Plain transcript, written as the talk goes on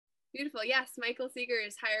Beautiful. Yes, Michael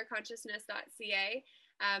Seegers, higherconsciousness.ca.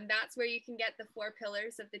 That's where you can get the 4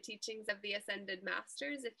 pillars of the teachings of the Ascended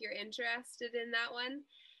Masters if you're interested in that one.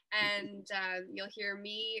 And you'll hear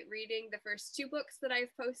me reading the first 2 books that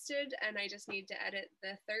I've posted, and I just need to edit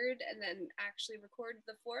the 3rd and then actually record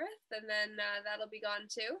the 4th, and then that'll be gone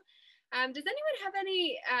too. Does anyone have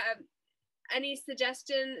any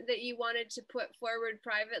suggestion that you wanted to put forward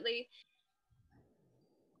privately?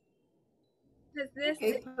 Because this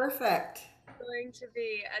Okay, perfect. going to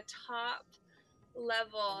be a top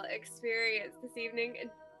level experience this evening.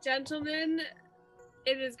 Gentlemen,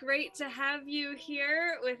 it is great to have you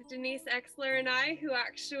here with Denise Exler and I, who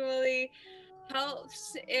actually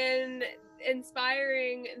helped in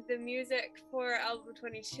inspiring the music for album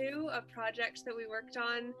 22, a project that we worked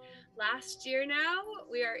on last year now.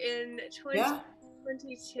 We are in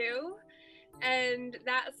 2022. And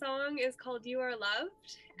that song is called You Are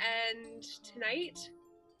Loved. And tonight,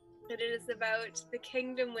 it is about the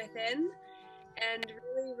kingdom within and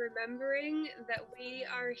really remembering that we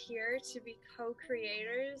are here to be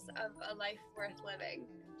co-creators of a life worth living.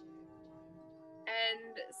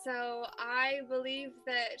 And so I believe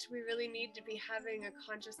that we really need to be having a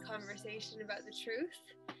conscious conversation about the truth.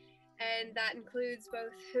 And that includes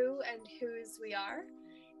both who and whose we are.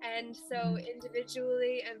 And so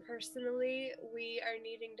individually and personally, we are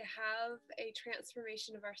needing to have a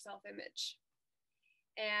transformation of our self-image.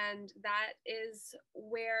 And that is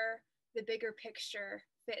where the bigger picture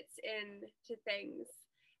fits into things.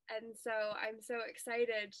 And so I'm so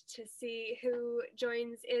excited to see who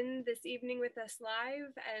joins in this evening with us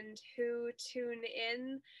live and who tune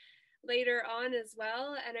in later on as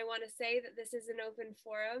well. And I want to say that this is an open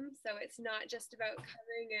forum, so it's not just about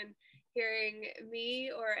coming and hearing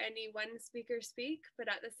me or any one speaker speak, but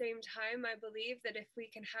at the same time, I believe that if we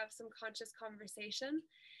can have some conscious conversation,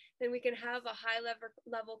 then we can have a high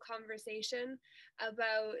level conversation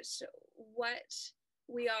about what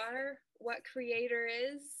we are, what creator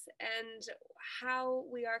is, and how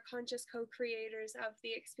we are conscious co-creators of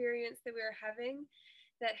the experience that we are having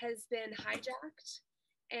that has been hijacked,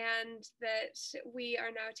 and that we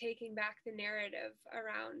are now taking back the narrative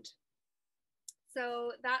around.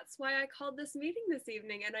 So that's why I called this meeting this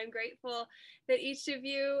evening, and I'm grateful that each of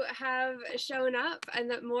you have shown up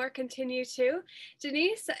and that more continue to.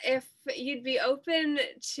 Denise, if you'd be open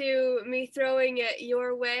to me throwing it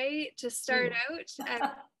your way to start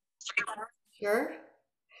out. Sure.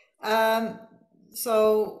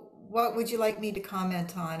 So what would you like me to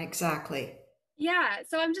comment on exactly? Yeah,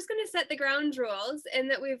 so I'm just going to set the ground rules in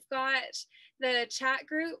that we've got the chat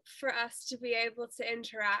group for us to be able to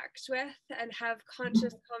interact with and have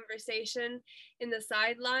conscious conversation in the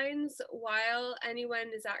sidelines while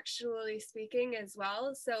anyone is actually speaking as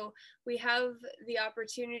well. So we have the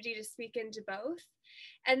opportunity to speak into both.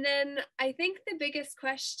 And then I think the biggest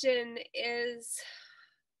question is,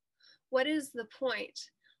 what is the point?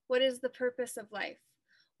 What is the purpose of life?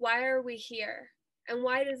 Why are we here? And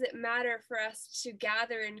why does it matter for us to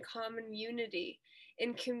gather in common unity,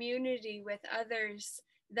 in community with others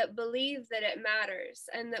that believe that it matters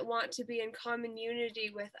and that want to be in common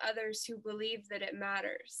unity with others who believe that it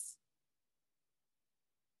matters?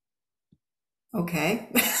 Okay.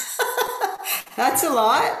 That's a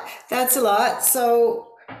lot. That's a lot.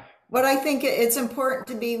 So what I think it's important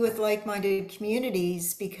to be with like-minded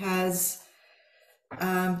communities because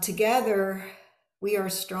together we are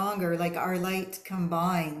stronger, like our light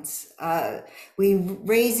combines. We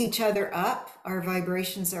raise each other up, our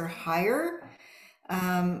vibrations are higher.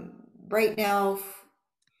 Right now,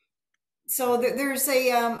 so there's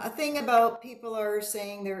a thing about people are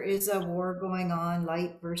saying there is a war going on,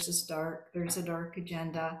 light versus dark. There's a dark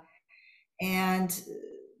agenda. And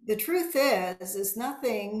the truth is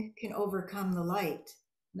nothing can overcome the light.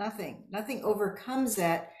 Nothing overcomes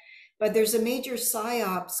it. But there's a major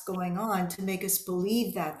psyops going on to make us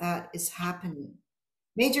believe that that is happening.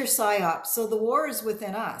 Major psyops. So the war is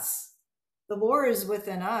within us. The war is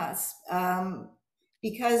within us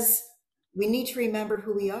because we need to remember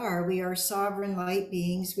who we are. We are sovereign light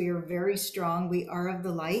beings. We are very strong. We are of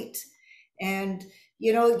the light. And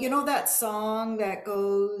you know that song that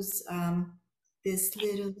goes, this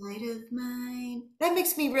little light of mine. That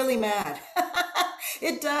makes me really mad.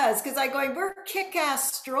 It does, because I'm going, we're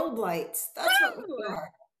kick-ass strobe lights. That's what we are.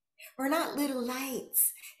 We're not little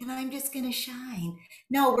lights, and I'm just going to shine.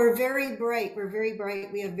 No, we're very bright. We're very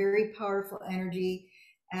bright. We have very powerful energy.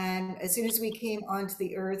 And as soon as we came onto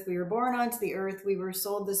the earth, we were born onto the earth, we were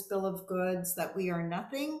sold this bill of goods that we are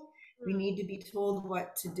nothing. We need to be told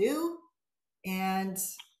what to do. And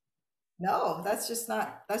no, that's just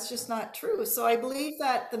not true. So I believe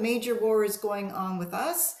that the major war is going on with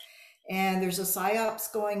us. And there's a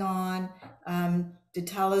psyops going on to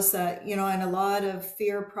tell us that, and a lot of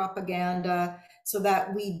fear propaganda so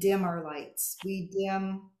that we dim our lights, we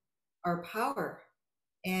dim our power.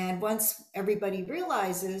 And once everybody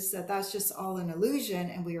realizes that that's just all an illusion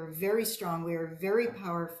and we are very strong, we are very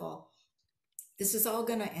powerful, this is all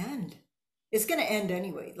going to end. It's going to end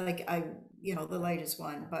anyway. Like the light is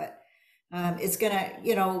one, but it's going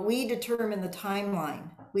to, we determine the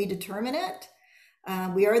timeline. We determine it.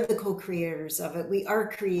 We are the co-creators of it. We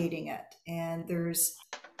are creating it. And there's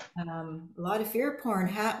a lot of fear porn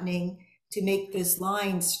happening to make this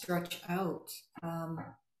line stretch out.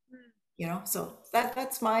 So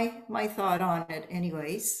that's my thought on it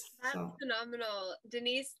anyways. That's So phenomenal.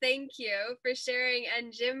 Denise, thank you for sharing.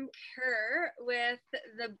 And Jim Kerr with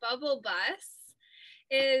the Bubble Bus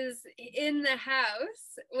is in the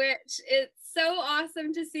house, which it's so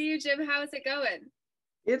awesome to see you, Jim. How's it going?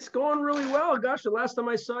 It's going really well. Gosh, the last time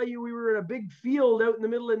I saw you, we were in a big field out in the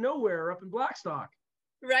middle of nowhere up in Blackstock.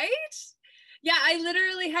 Right? Yeah, I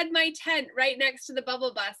literally had my tent right next to the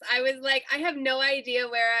Bubble Bus. I was like, I have no idea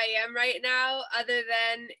where I am right now, other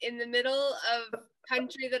than in the middle of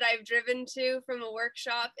country that I've driven to from a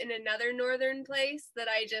workshop in another northern place that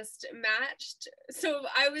I just matched. So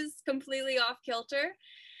I was completely off kilter.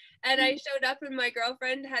 And I showed up and my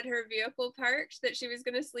girlfriend had her vehicle parked that she was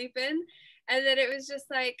going to sleep in. And then it was just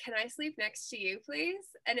like, can I sleep next to you,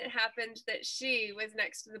 please? And it happened that she was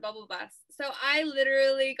next to the Bubble Bus. So I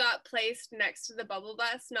literally got placed next to the Bubble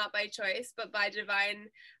Bus, not by choice, but by divine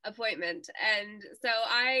appointment. And so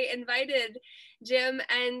I invited Jim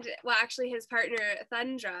and, well, actually his partner,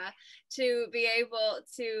 Thundra, to be able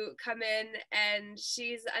to come in, and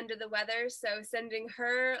she's under the weather. So sending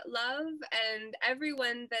her love and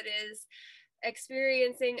everyone that is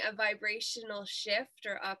experiencing a vibrational shift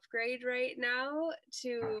or upgrade right now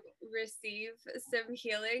to receive some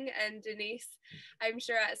healing. And Denise, I'm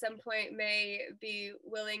sure at some point may be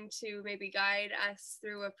willing to maybe guide us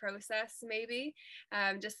through a process, maybe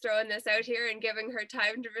just throwing this out here and giving her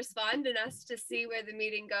time to respond and us to see where the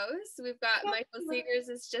meeting goes. We've got Michael Seegers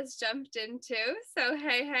has just jumped in too. So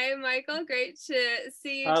hey Michael, great to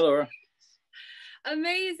see you. Hi Laura.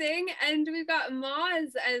 Amazing. And we've got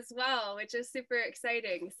Moz as well, which is super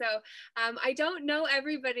exciting. So I don't know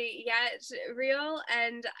everybody yet, real,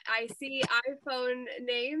 and I see iPhone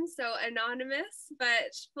names, so anonymous,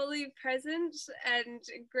 but fully present and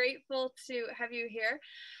grateful to have you here.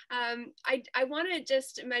 I want to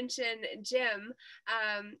just mention, Jim,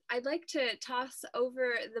 I'd like to toss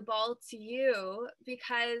over the ball to you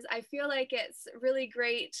because I feel like it's really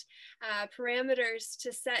great parameters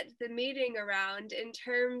to set the meeting around in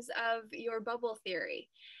terms of your bubble theory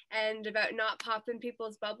and about not popping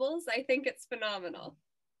people's bubbles. I think it's phenomenal.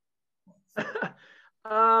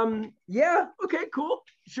 Yeah, okay, cool,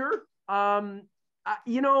 sure. The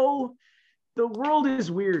world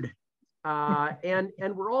is weird,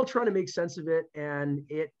 and we're all trying to make sense of it, and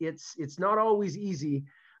it's not always easy.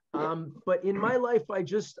 But in my life, I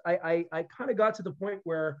kind of got to the point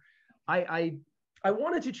where I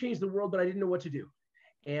wanted to change the world, but I didn't know what to do.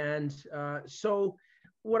 And so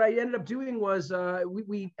what I ended up doing was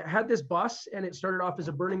we had this bus, and it started off as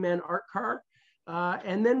a Burning Man art car.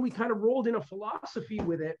 And then we kind of rolled in a philosophy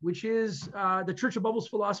with it, which is the Church of Bubbles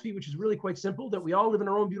philosophy, which is really quite simple, that we all live in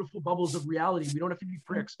our own beautiful bubbles of reality. We don't have to be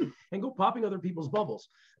pricks and go popping other people's bubbles.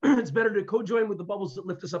 It's better to co-join with the bubbles that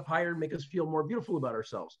lift us up higher and make us feel more beautiful about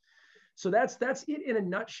ourselves. So that's it in a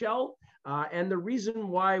nutshell. And the reason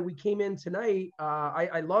why we came in tonight,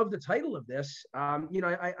 I love the title of this.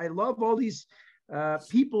 I love all these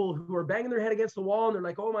people who are banging their head against the wall, and they're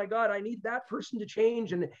like, oh my God, I need that person to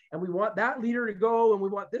change. And we want that leader to go, and we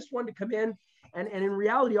want this one to come in. And in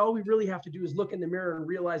reality, all we really have to do is look in the mirror and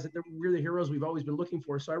realize that we're the heroes we've always been looking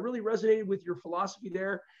for. So I really resonated with your philosophy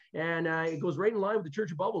there. And it goes right in line with the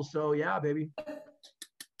Church of Bubbles. So yeah, baby.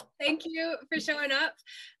 Thank you for showing up.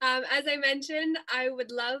 As I mentioned, I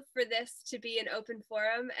would love for this to be an open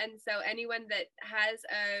forum. And so anyone that has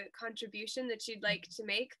a contribution that you'd like to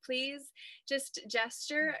make, please just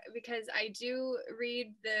gesture, because I do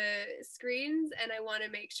read the screens and I want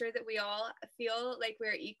to make sure that we all feel like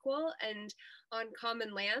we're equal and on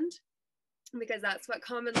common land, because that's what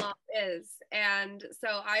common law is. And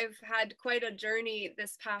so I've had quite a journey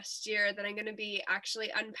this past year that I'm going to be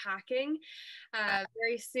actually unpacking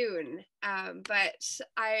very soon. But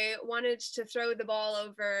I wanted to throw the ball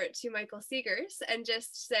over to Michael Seegers and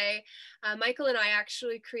just say, Michael and I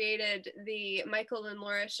actually created the Michael and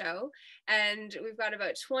Laura show, and we've got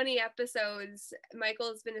about 20 episodes.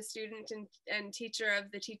 Michael's been a student and teacher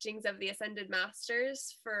of the teachings of the Ascended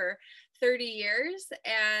Masters for 30 years.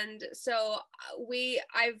 And so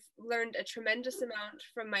I've learned a tremendous amount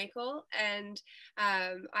from Michael. And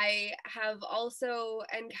I have also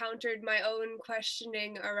encountered my own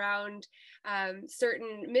questioning around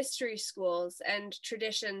certain mystery schools and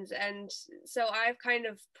traditions. And so I've kind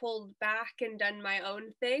of pulled back and done my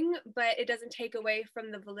own thing, but it doesn't take away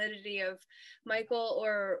from the validity of Michael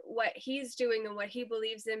or what he's doing and what he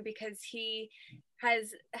believes in, because he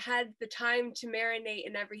has had the time to marinate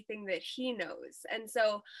in everything that he knows. And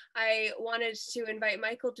so I wanted to invite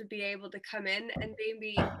Michael to be able to come in and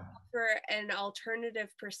maybe offer an alternative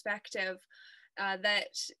perspective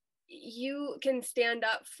that you can stand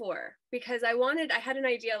up for, because I had an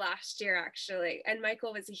idea last year actually, and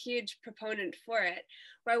Michael was a huge proponent for it,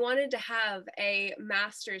 where I wanted to have a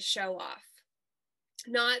master's show off,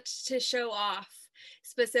 not to show off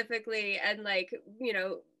specifically and like, you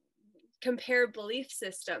know, compare belief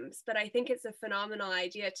systems, but I think it's a phenomenal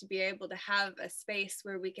idea to be able to have a space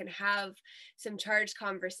where we can have some charged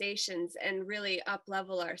conversations and really up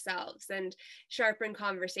level ourselves and sharpen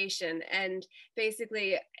conversation. And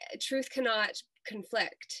basically, truth cannot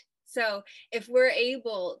conflict. So if we're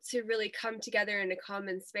able to really come together in a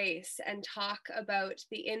common space and talk about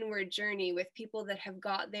the inward journey with people that have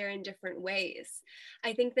got there in different ways,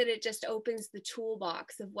 I think that it just opens the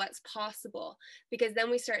toolbox of what's possible, because then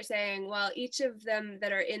we start saying, well, each of them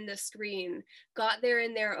that are in the screen got there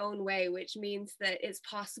in their own way, which means that it's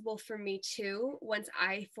possible for me too, once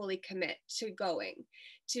I fully commit to going,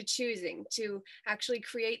 to choosing to actually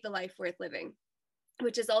create the life worth living,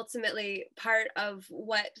 which is ultimately part of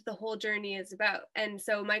what the whole journey is about. And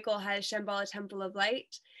so Michael has Shambhala Temple of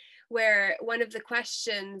Light, where one of the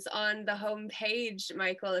questions on the home page,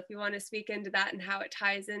 Michael, if you want to speak into that and how it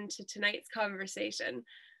ties into tonight's conversation.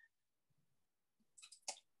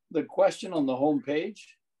 The question on the home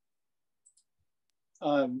page,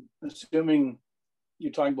 assuming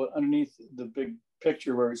you're talking about underneath the big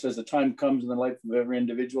picture where it says the time comes in the life of every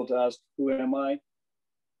individual to ask, who am I?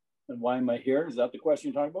 And why am I here? Is that the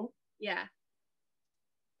question you're talking about? Yeah.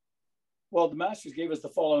 Well, the masters gave us the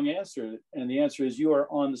following answer. And the answer is, you are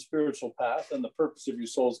on the spiritual path, and the purpose of your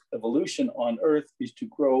soul's evolution on earth is to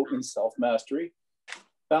grow in self-mastery,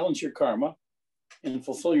 balance your karma, and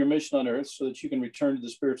fulfill your mission on earth so that you can return to the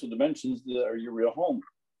spiritual dimensions that are your real home.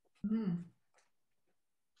 Mm.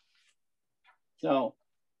 Now,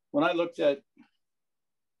 when I looked at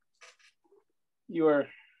your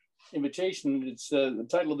invitation, it's the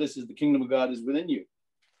title of this is The Kingdom of God is Within You.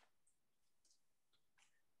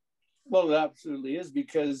 Well, it absolutely is,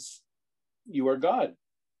 because you are God.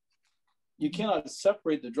 You cannot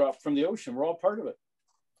separate the drop from the ocean. We're all part of it.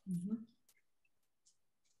 Mm-hmm.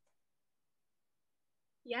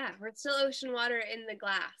 Yeah, we're still ocean water in the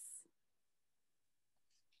glass.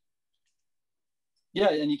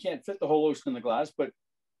 Yeah, and you can't fit the whole ocean in the glass, but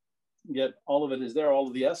yet all of it is there. All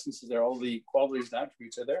of the essence is there. All of the qualities and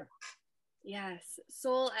attributes are there. Yes,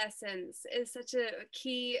 soul essence is such a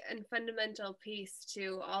key and fundamental piece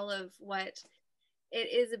to all of what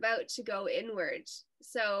it is about to go inward.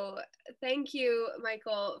 So thank you,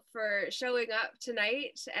 Michael, for showing up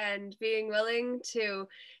tonight and being willing to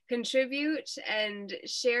contribute and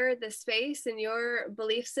share the space in your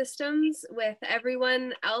belief systems with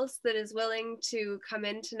everyone else that is willing to come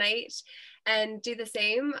in tonight and do the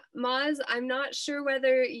same. Maz, I'm not sure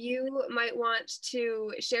whether you might want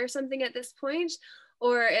to share something at this point,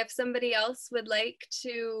 or if somebody else would like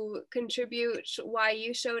to contribute why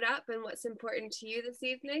you showed up and what's important to you this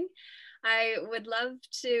evening. I would love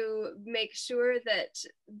to make sure that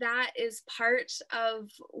that is part of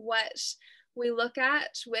what we look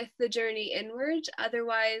at with the journey inward.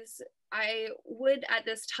 Otherwise, I would at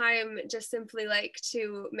this time just simply like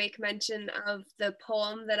to make mention of the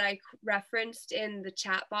poem that I referenced in the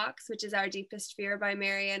chat box, which is Our Deepest Fear by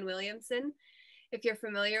Marianne Williamson. If you're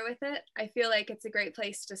familiar with it, I feel like it's a great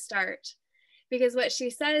place to start, because what she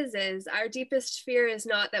says is, our deepest fear is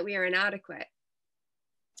not that we are inadequate.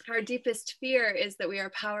 Our deepest fear is that we are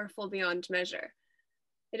powerful beyond measure.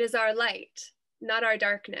 It is our light, not our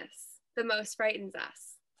darkness, that most frightens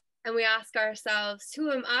us. And we ask ourselves,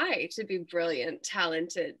 who am I to be brilliant,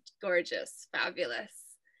 talented, gorgeous, fabulous?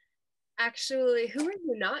 Actually, who are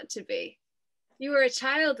you not to be? You are a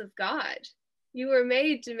child of God. You were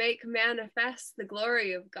made to make manifest the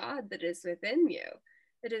glory of God that is within you.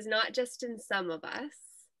 It is not just in some of us,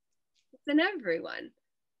 it's in everyone.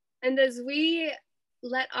 And as we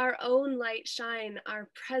let our own light shine, our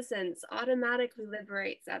presence automatically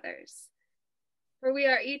liberates others. For we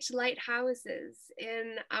are each lighthouses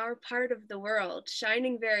in our part of the world,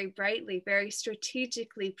 shining very brightly, very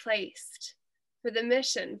strategically placed, for the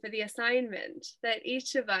mission, for the assignment that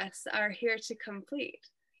each of us are here to complete.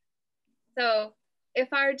 So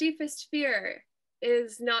if our deepest fear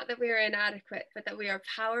is not that we are inadequate, but that we are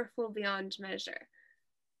powerful beyond measure,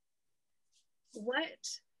 what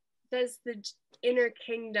does the inner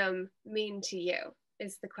kingdom mean to you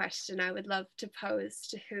is the question I would love to pose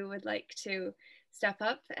to who would like to step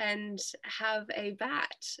up and have a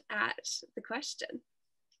bat at the question.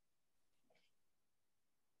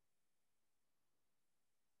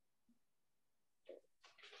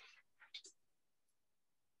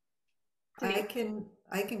 I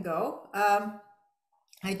can go.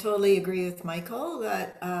 I totally agree with Michael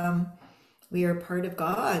that we are part of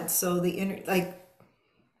God. So the inner, like,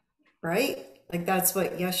 right? Like that's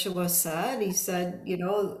what Yeshua said. He said, you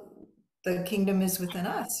know, the kingdom is within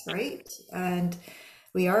us, right? And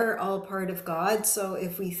we are all part of God. So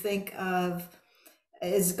if we think of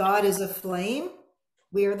as God is a flame,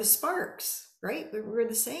 we are the sparks, right? We're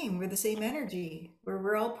the same. We're the same energy.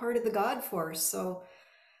 We're all part of the God force. So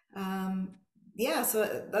yeah,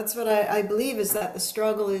 so that's what I believe is that the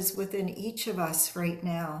struggle is within each of us right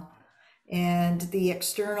now. And the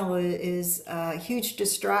external is a huge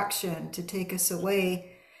distraction to take us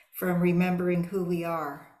away from remembering who we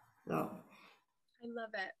are. So I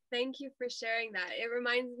love it. Thank you for sharing that. It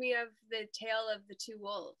reminds me of the tale of the two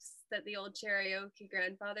wolves that the old Cherokee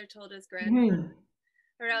grandfather told his grandson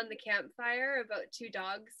around the campfire about two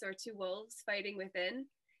dogs or two wolves fighting within.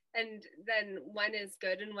 And then one is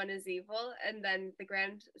good and one is evil. And then the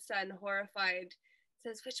grandson, horrified,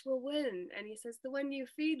 says, which will win? And he says, the one you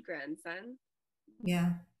feed, grandson.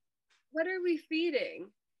 yeah. What are we feeding?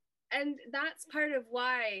 And that's part of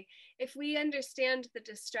why, if we understand the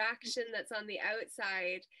distraction that's on the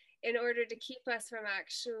outside in order to keep us from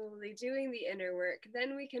actually doing the inner work,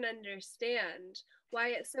 then we can understand why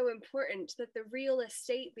it's so important that the real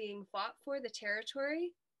estate being fought for, the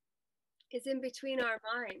territory, is in between our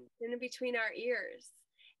minds, in between our ears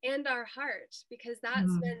and our heart, because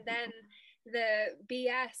that's when then the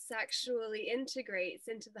BS actually integrates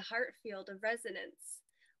into the heart field of resonance,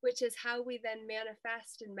 which is how we then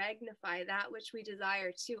manifest and magnify that which we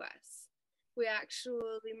desire to us. We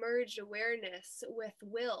actually merge awareness with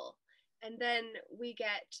will, and then we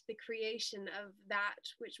get the creation of that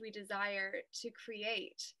which we desire to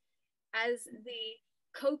create as the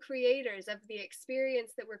co-creators of the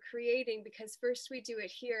experience that we're creating, because first we do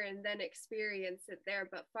it here and then experience it there.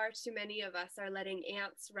 But far too many of us are letting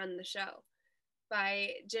ants run the show. By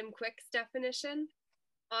Jim Quick's definition,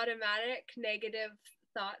 automatic negative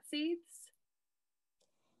thought seeds.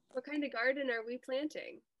 What kind of garden are we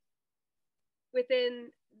planting within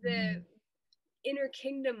the inner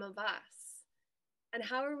kingdom of us? And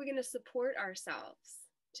how are we going to support ourselves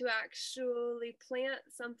to actually plant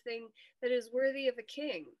something that is worthy of a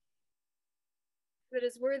king, that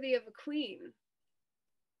is worthy of a queen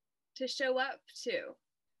to show up to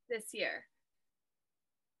this year?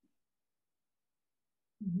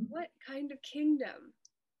 What kind of kingdom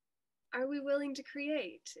are we willing to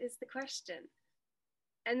create is the question.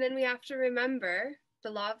 And then we have to remember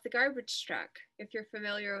the law of the garbage truck, if you're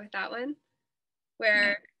familiar with that one,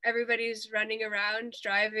 where everybody's running around,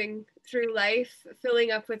 driving through life,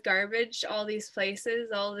 filling up with garbage, all these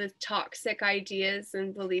places, all the toxic ideas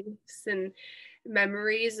and beliefs and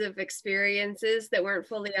memories of experiences that weren't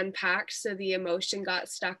fully unpacked. So the emotion got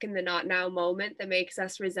stuck in the not now moment that makes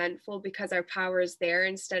us resentful because our power is there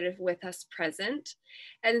instead of with us present.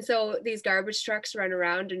 And so these garbage trucks run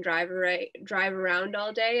around and drive around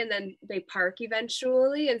all day, and then they park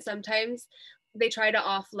eventually. And sometimes they try to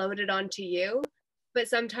offload it onto you. But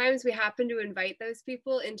sometimes we happen to invite those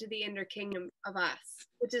people into the inner kingdom of us,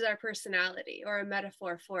 which is our personality, or a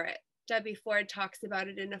metaphor for it. Debbie Ford talks about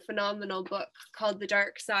it in a phenomenal book called The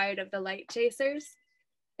Dark Side of the Light Chasers.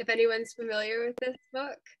 If anyone's familiar with this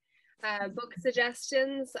book, book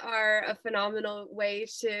suggestions are a phenomenal way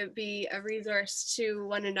to be a resource to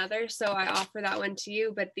one another. So I offer that one to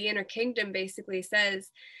you. But the inner kingdom basically says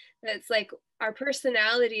that it's like our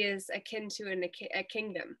personality is akin to a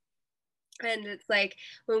kingdom. And it's like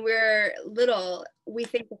when we're little, we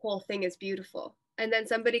think the whole thing is beautiful. And then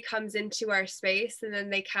somebody comes into our space and then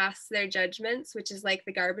they cast their judgments, which is like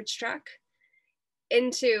the garbage truck,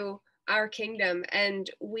 into our kingdom. And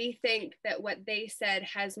we think that what they said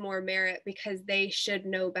has more merit because they should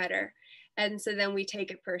know better. And so then we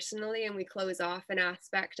take it personally and we close off an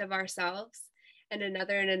aspect of ourselves, and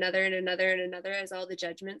another and another and another and another as all the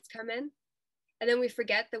judgments come in. And then we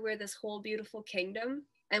forget that we're this whole beautiful kingdom.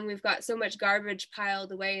 And we've got so much garbage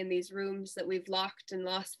piled away in these rooms that we've locked and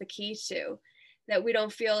lost the key to, that we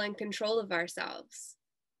don't feel in control of ourselves.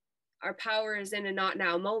 Our power is in a not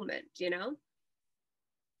now moment, you know?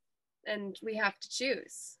 and we have to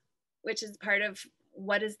choose, which is part of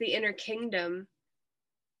what does the inner kingdom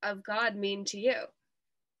of God mean to you?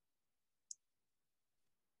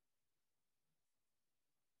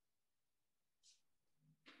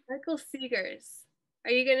 Michael Seegers,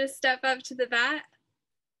 are you going to step up to the bat?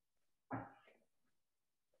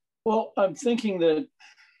 Well, I'm thinking that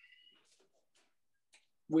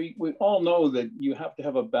we all know that you have to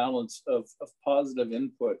have a balance of positive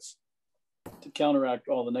inputs to counteract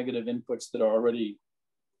all the negative inputs that are already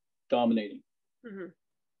dominating. Mm-hmm.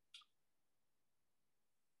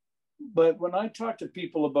 But when I talk to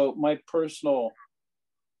people about my personal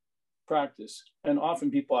practice, and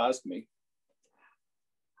often people ask me,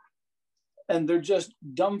 and they're just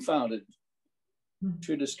dumbfounded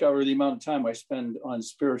to discover the amount of time I spend on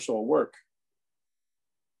spiritual work,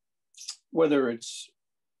 whether it's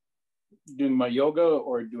doing my yoga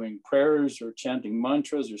or doing prayers or chanting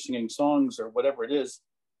mantras or singing songs or whatever it is.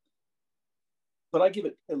 But I give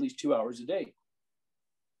it at least 2 hours a day.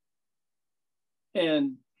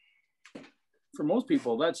 And for most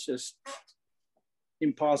people, that's just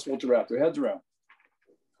impossible to wrap their heads around.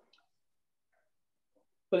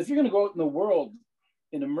 But if you're going to go out in the world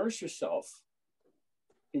and immerse yourself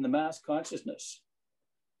in the mass consciousness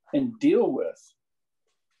and deal with,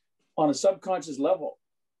 on a subconscious level,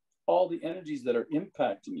 all the energies that are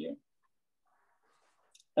impacting you,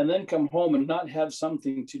 and then come home and not have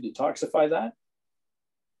something to detoxify that,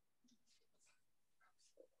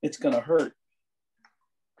 it's going to hurt.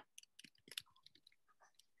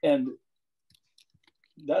 And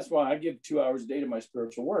that's why I give 2 hours a day to my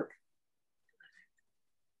spiritual work.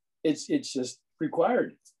 It's just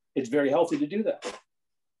required. It's very healthy to do that.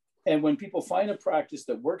 And when people find a practice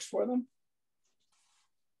that works for them,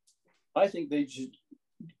 I think they should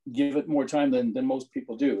give it more time than most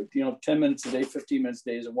people do. 10 minutes a day, 15 minutes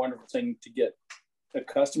a day is a wonderful thing to get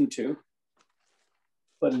accustomed to.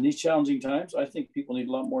 But in these challenging times, I think people need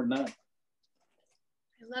a lot more than that.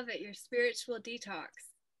 I love it. Your spiritual detox.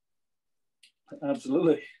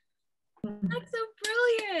 Absolutely. That's so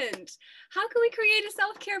brilliant. How can we create a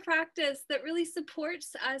self-care practice that really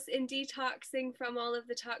supports us in detoxing from all of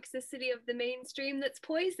the toxicity of the mainstream that's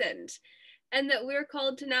poisoned and that we're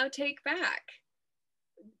called to now take back?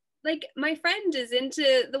 Like, my friend is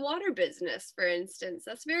into the water business, for instance.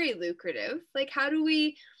 That's very lucrative. Like, how do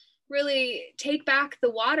we really take back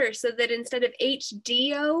the water so that instead of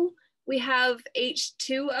HDO, we have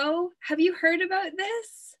H2O? Have you heard about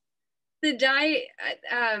this? The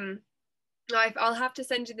I'll have to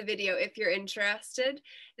send you the video if you're interested.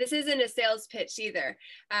 This isn't a sales pitch either,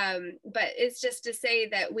 but it's just to say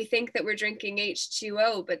that we think that we're drinking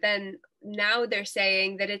H2O, but then now they're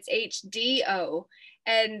saying that it's HDO.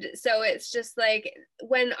 And so it's just like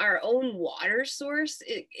when our own water source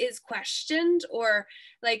is questioned, or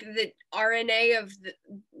like the RNA of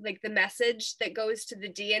the message that goes to the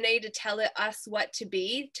DNA to tell us what to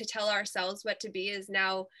be, to tell ourselves what to be, is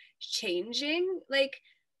now changing. Like,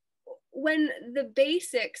 when the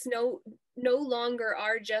basics no longer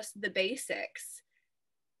are just the basics,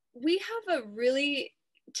 we have a really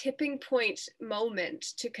tipping point moment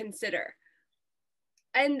to consider.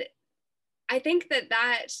 And I think that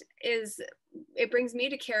it brings me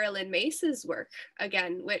to Carolyn Mace's work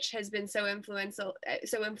again, which has been so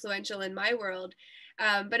influential in my world,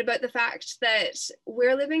 but about the fact that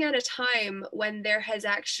we're living at a time when there has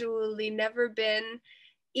actually never been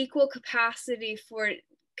equal capacity for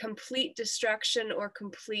complete destruction or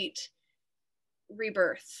complete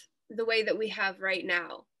rebirth the way that we have right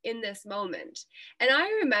now in this moment. And I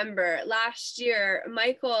remember last year,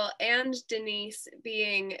 Michael and Denise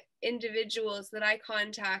being individuals that I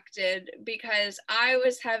contacted because I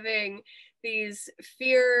was having these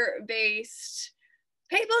fear-based,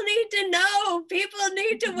 people need to know, people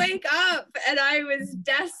need to wake up. And I was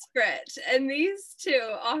desperate. And these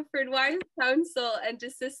two offered wise counsel and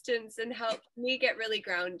assistance and helped me get really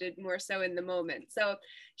grounded more so in the moment. So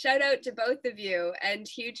shout out to both of you, and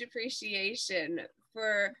huge appreciation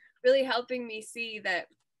for really helping me see that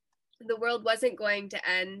the world wasn't going to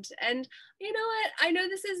end. And you know what? I know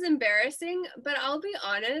this is embarrassing, but I'll be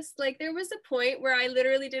honest, like, there was a point where I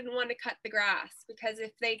literally didn't want to cut the grass, because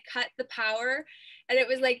if they cut the power and it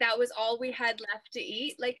was like that was all we had left to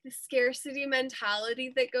eat, like, the scarcity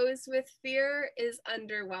mentality that goes with fear is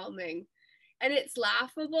underwhelming. And it's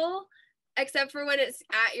laughable, except for when it's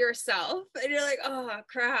at yourself and you're like, oh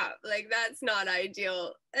crap, like, that's not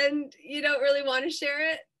ideal. And you don't really want to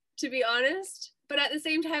share it, to be honest. But at the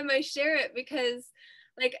same time, I share it because,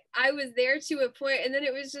 like, I was there to a point, and then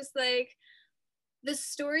it was just like the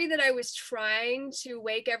story that I was trying to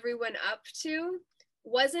wake everyone up to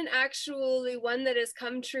wasn't actually one that has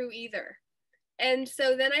come true either. And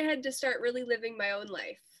so then I had to start really living my own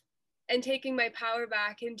life and taking my power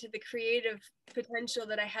back into the creative potential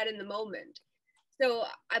that I had in the moment. So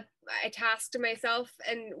I tasked myself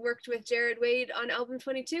and worked with Jared Wade on album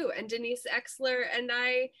 22, and Denise Exler and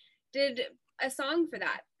I did a song for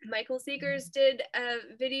that. Michael Seegers did a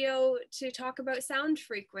video to talk about sound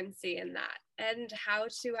frequency in that, and how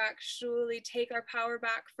to actually take our power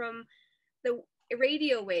back from the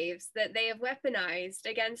radio waves that they have weaponized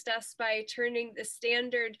against us by turning the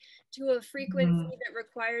standard to a frequency that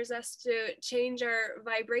requires us to change our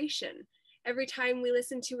vibration. Every time we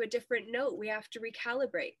listen to a different note, we have to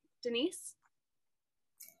recalibrate. Denise?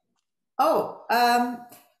 Oh,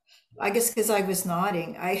 I guess because I was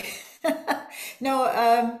nodding. No,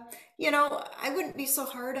 I wouldn't be so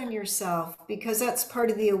hard on yourself, because that's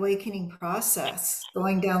part of the awakening process,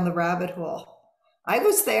 going down the rabbit hole. I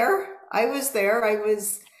was there.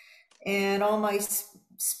 And all my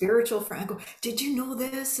spiritual friends go, did you know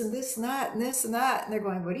this and this and that and this and that? And they're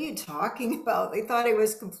going, what are you talking about? They thought I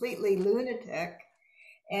was completely lunatic.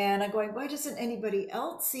 And I'm going, why doesn't anybody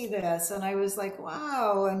else see this? And I was like,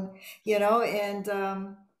 wow. And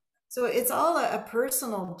so it's all a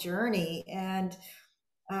personal journey. And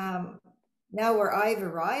now where I've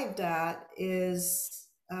arrived at is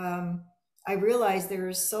I realize there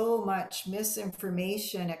is so much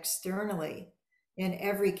misinformation externally in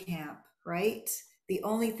every camp, right? The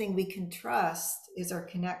only thing we can trust is our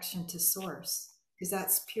connection to source, because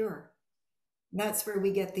that's pure. And that's where we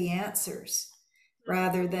get the answers,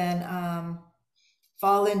 rather than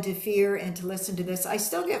fall into fear and to listen to this. I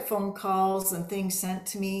still get phone calls and things sent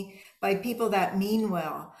to me by people that mean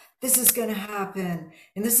well. This is going to happen,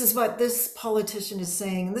 and this is what this politician is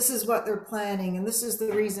saying, and this is what they're planning, and this is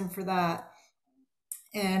the reason for that.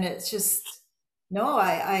 And it's just, no,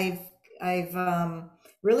 I've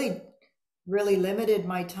really limited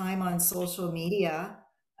my time on social media,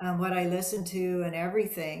 what I listen to and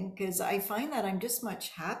everything, because I find that I'm just much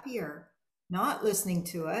happier not listening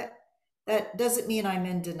to it. That doesn't mean I'm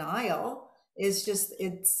in denial. I'm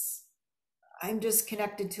just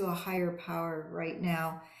connected to a higher power right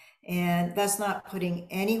now. And that's not putting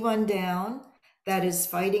anyone down that is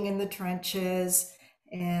fighting in the trenches.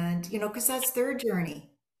 And, because that's their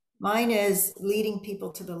journey. Mine is leading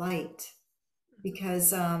people to the light,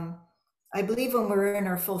 because I believe when we're in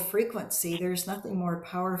our full frequency, there's nothing more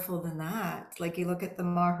powerful than that. Like, you look at the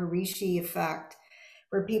Maharishi effect,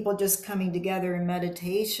 where people just coming together in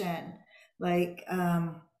meditation, like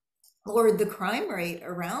lowered the crime rate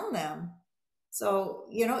around them. So,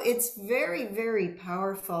 it's very, very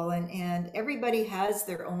powerful, and everybody has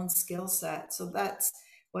their own skill set. So that's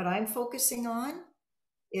what I'm focusing on,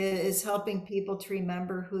 is helping people to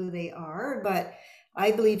remember who they are. But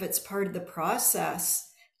I believe it's part of the process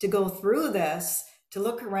to go through this, to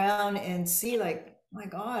look around and see, like, my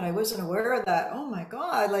God, I wasn't aware of that. Oh my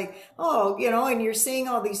God, like, oh, and you're seeing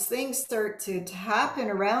all these things start to happen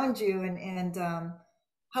around you, and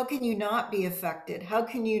how can you not be affected? How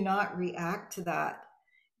can you not react to that?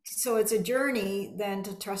 So it's a journey then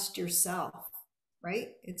to trust yourself,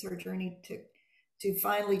 right? It's our journey to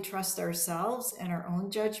finally trust ourselves and our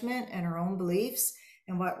own judgment and our own beliefs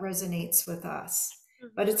and what resonates with us.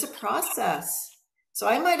 But it's a process. So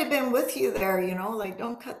I might have been with you there, like,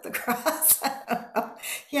 don't cut the grass.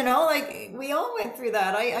 Like, we all went through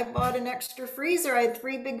that. I bought an extra freezer. I had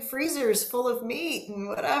 3 big freezers full of meat and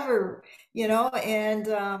whatever, and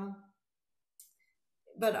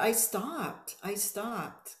but I stopped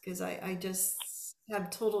because I just have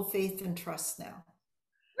total faith and trust now.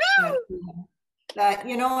 That,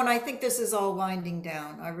 and I think this is all winding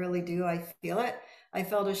down. I really do. I feel it. I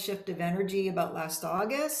felt a shift of energy about last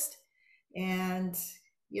August. And,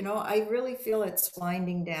 I really feel it's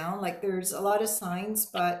winding down. Like, there's a lot of signs,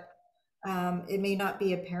 but it may not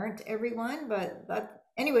be apparent to everyone. But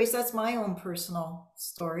anyways, that's my own personal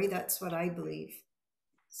story. That's what I believe.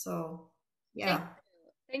 So, yeah.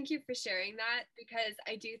 Thank you for sharing that, because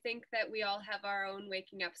I do think that we all have our own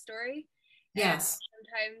waking up story. Yes. And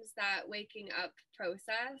sometimes that waking up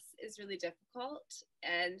process is really difficult,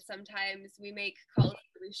 and sometimes we make calls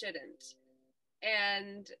that we shouldn't.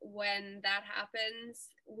 And when that happens,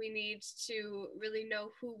 we need to really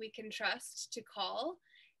know who we can trust to call,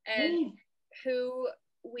 and who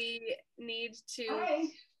we need to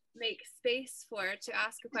make space for to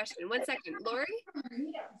ask a question. 1 second, Lori?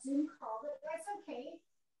 Zoom call, but that's okay.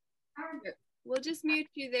 We'll just mute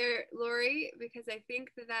you there, Lori, because I think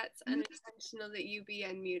that's unintentional that you be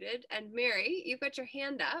unmuted. And Mary, you've got your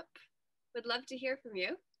hand up. Would love to hear from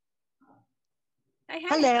you. Hi.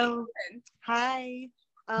 Hello. Hi.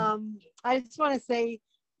 I just want to say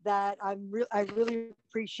that I really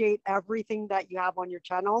appreciate everything that you have on your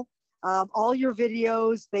channel. All your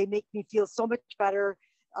videos, they make me feel so much better.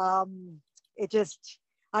 It just,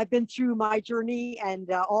 I've been through my journey and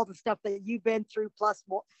all the stuff that you've been through, plus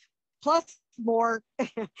more.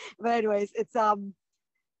 But anyways, it's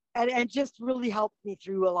and just really helped me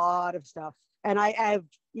through a lot of stuff. And I've,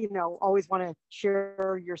 you know, always want to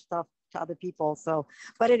share your stuff to other people. So,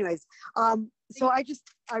 but anyways, so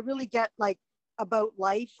I really get like about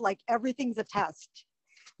life, like everything's a test.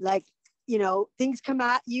 Like, you know, things come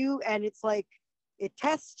at you and it's like, it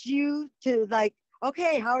tests you to like,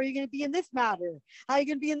 okay, how are you going to be in this matter? How are you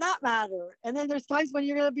going to be in that matter? And then there's times when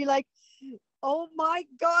you're going to be like, oh my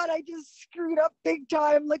God, I just screwed up big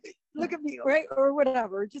time. Look at me, right? Or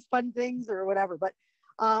whatever, just fun things or whatever. But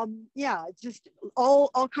yeah, just all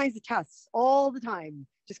kinds of tests all the time,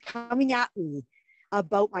 just coming at me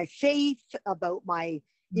about my faith, about my,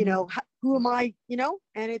 you know, who am I, you know?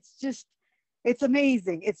 And it's just, it's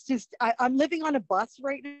amazing. It's just, I'm living on a bus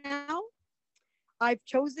right now. I've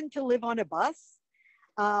chosen to live on a bus.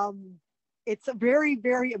 It's a very,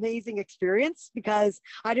 very amazing experience because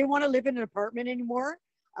I didn't want to live in an apartment anymore.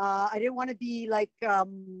 I didn't want to be like, I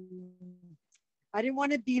didn't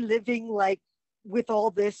want to be living like with all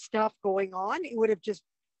this stuff going on. It would have just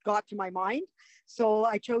got to my mind. So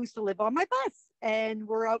I chose to live on my bus, and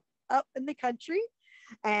we're out in the country.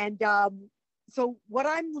 And so what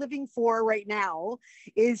I'm living for right now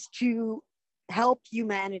is to help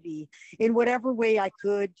humanity in whatever way I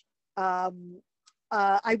could. I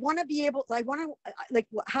want to be able, I want to, like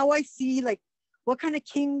how I see, like what kind of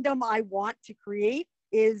kingdom I want to create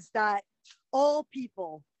is that all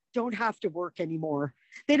people don't have to work anymore.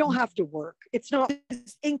 They don't have to work. It's not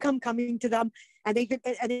just income coming to them, and they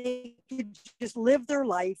could just live their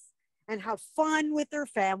life and have fun with their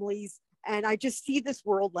families. And I just see this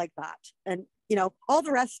world like that. And, you know, all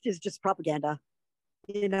the rest is just propaganda,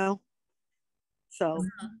 you know? So,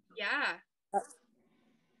 yeah.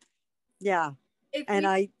 Yeah. And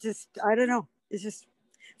I don't know. It's just,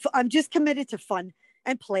 I'm just committed to fun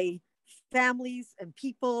and play, families and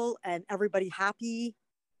people and everybody happy,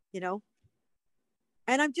 you know?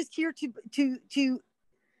 And I'm just here to,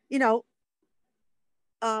 you know,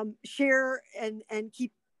 share and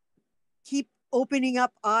keep opening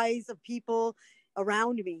up eyes of people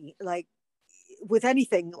around me, like with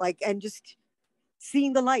anything, like, and just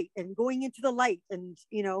seeing the light and going into the light. And,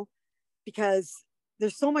 you know, because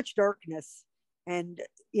there's so much darkness, and,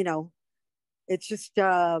 you know, it's just,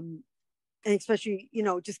 and especially, you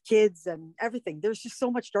know, just kids and everything, there's just so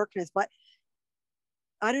much darkness. But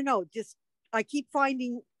I don't know, just, I keep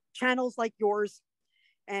finding channels like yours,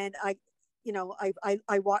 and I, you know,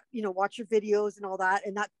 I watch, you know, watch your videos and all that,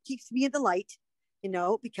 and that keeps me in the light, you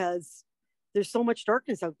know, because there's so much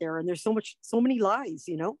darkness out there, and there's so many lies,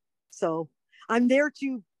 you know. So I'm there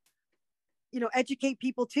to, you know, educate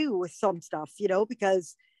people too with some stuff, you know,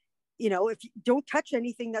 because, you know, if you don't touch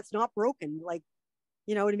anything that's not broken, like,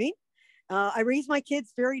 you know what I mean? I raised my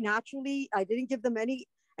kids very naturally. I didn't give them any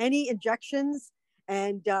injections,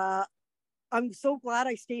 and I'm so glad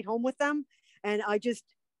I stayed home with them. And I just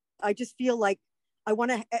feel like I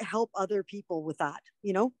want to help other people with that,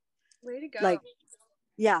 you know? Way to go. Like,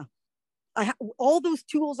 yeah. All those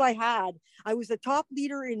tools I had. I was a top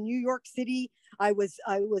leader in New York City. I was,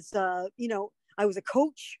 you know, I was a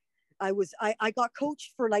coach. I got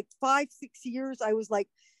coached for like 5-6 years. I was like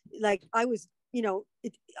I was, you know,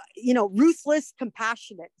 ruthless,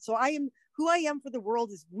 compassionate. So who I am for the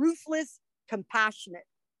world is ruthless, compassionate.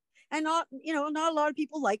 And not, you know, not a lot of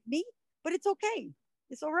people like me, but it's okay.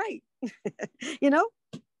 It's all right. You know?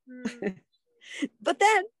 But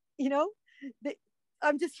then, you know,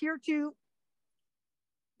 I'm just here to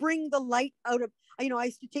bring the light out of, you know, I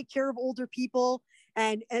used to take care of older people.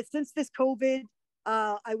 And since this COVID,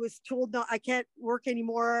 I was told, no, I can't work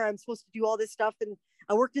anymore. I'm supposed to do all this stuff. And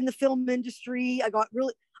I worked in the film industry.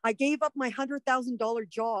 I gave up my $100,000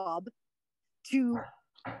 job to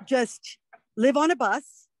just live on a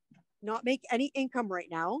bus, not make any income right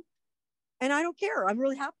now. And I don't care. I'm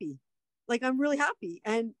really happy. Like, I'm really happy.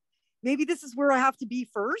 And maybe this is where I have to be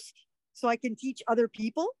first, so I can teach other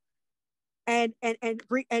people and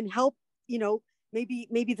bring and help, you know,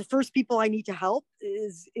 maybe the first people I need to help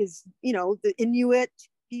is, you know, the Inuit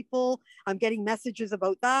people. I'm getting messages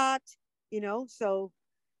about that, you know, so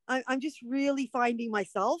I'm just really finding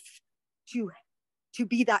myself to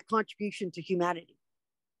be that contribution to humanity.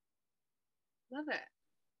 Love it.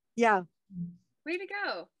 Yeah. Way to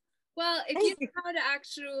go. Well, if you know how to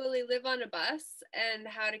actually live on a bus and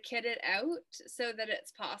how to kit it out so that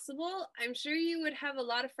it's possible, I'm sure you would have a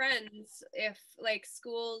lot of friends if like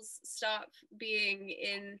schools stop being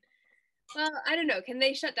in, well, I don't know, can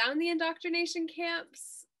they shut down the indoctrination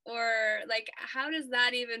camps? Or like, how does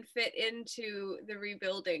that even fit into the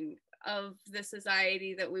rebuilding of the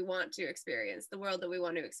society that we want to experience, the world that we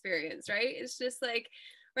want to experience, right? It's just like,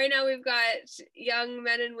 right now we've got young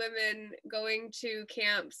men and women going to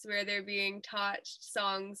camps where they're being taught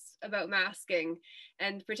songs about masking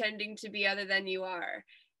and pretending to be other than you are,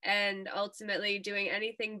 and ultimately doing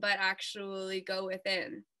anything but actually go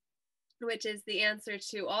within, which is the answer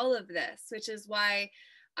to all of this, which is why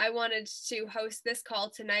I wanted to host this call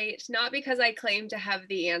tonight, not because I claim to have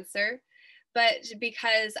the answer, but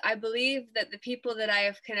because I believe that the people that I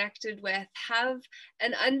have connected with have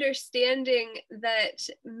an understanding that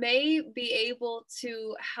may be able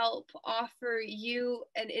to help offer you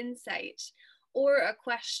an insight or a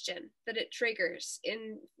question that it triggers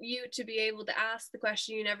in you to be able to ask the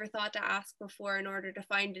question you never thought to ask before in order to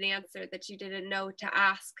find an answer that you didn't know to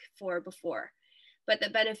ask for before, but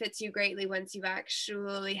that benefits you greatly once you've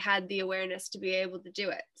actually had the awareness to be able to do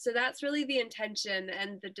it. So that's really the intention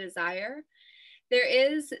and the desire. There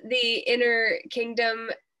is the inner kingdom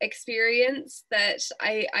experience that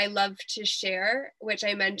I love to share, which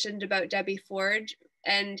I mentioned about Debbie Ford,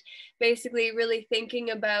 and basically really thinking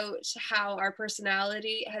about how our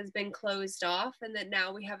personality has been closed off and that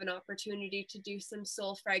now we have an opportunity to do some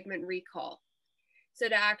soul fragment recall. So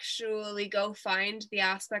to actually go find the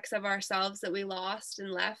aspects of ourselves that we lost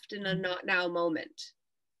and left in a not now moment,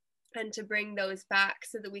 and to bring those back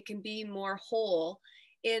so that we can be more whole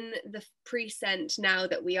in the present now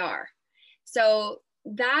that we are. So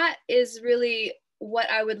that is really what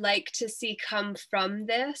I would like to see come from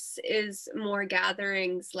this, is more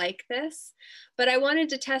gatherings like this. But I wanted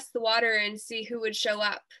to test the water and see who would show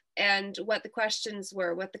up and what the questions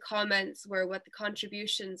were, what the comments were, what the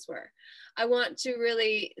contributions were. I want to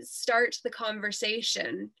really start the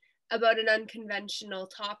conversation about an unconventional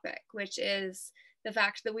topic, which is the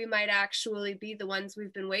fact that we might actually be the ones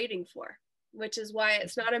we've been waiting for, which is why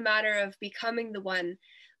it's not a matter of becoming the one,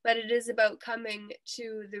 but it is about coming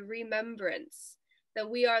to the remembrance that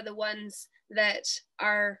we are the ones that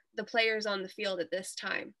are the players on the field at this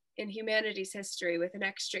time in humanity's history with an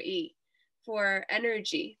extra E, for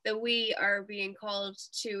energy that we are being called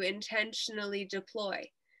to intentionally deploy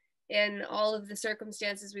in all of the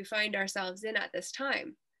circumstances we find ourselves in at this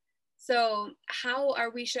time. So how are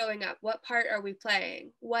we showing up? What part are we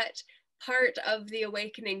playing? What part of the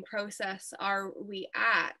awakening process are we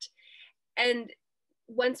at? And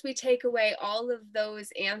once we take away all of those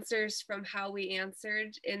answers from how we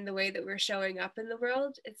answered in the way that we're showing up in the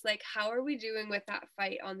world, it's like, how are we doing with that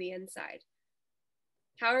fight on the inside?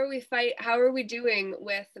 How are we doing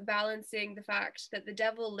with balancing the fact that the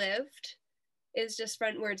devil lived is just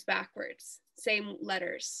frontwards, backwards, same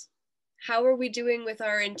letters? How are we doing with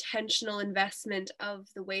our intentional investment of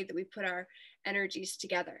the way that we put our energies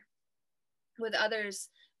together with others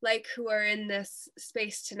like who are in this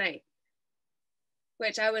space tonight?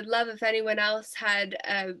 Which I would love if anyone else had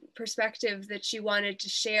a perspective that you wanted to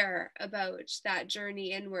share about that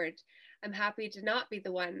journey inward. I'm happy to not be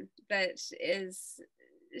the one that is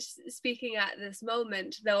speaking at this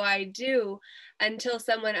moment, though I do, until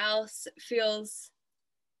someone else feels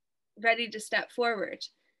ready to step forward.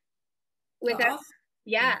 Without,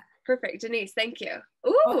 yeah, perfect. Denise, thank you.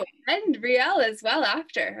 Ooh, okay. And Riel as well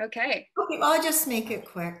after. Okay. Okay, well, I'll just make it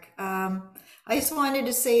quick. I just wanted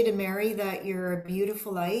to say to Mary that you're a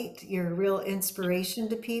beautiful light. You're a real inspiration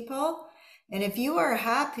to people. And if you are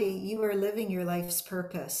happy, you are living your life's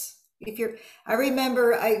purpose. I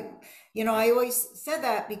remember I always said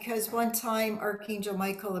that because one time Archangel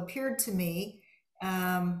Michael appeared to me.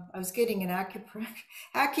 I was getting an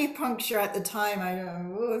acupuncture at the time.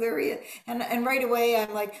 There he is. And right away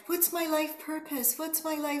I'm like, what's my life purpose? What's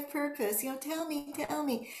my life purpose? Tell me.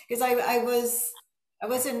 Because I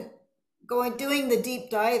wasn't doing the deep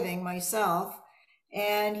diving myself.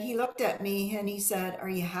 And he looked at me and he said, are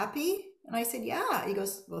you happy? And I said, yeah. He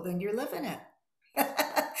goes, well, then you're living it.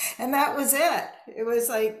 And that was it. It was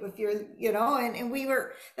like, if you're, and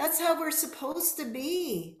that's how we're supposed to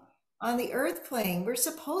be on the earth plane. We're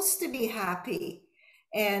supposed to be happy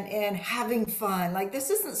and having fun. Like, this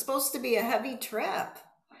isn't supposed to be a heavy trip.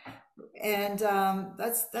 And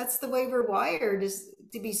that's the way we're wired, is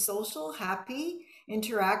to be social, happy,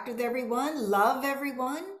 interact with everyone, love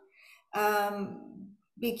everyone,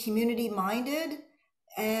 be community minded,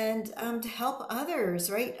 and to help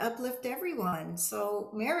others, right? Uplift everyone.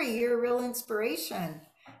 So Mary, you're a real inspiration.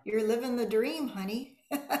 You're living the dream, honey.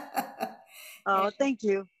 Oh, And, thank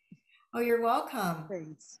you. oh, you're welcome.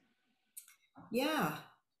 Thanks. Yeah.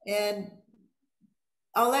 And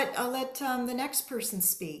I'll let the next person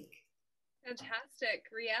speak. Fantastic.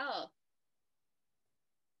 Riel.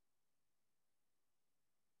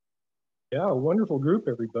 Yeah, a wonderful group,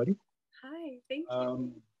 everybody. Hi, thank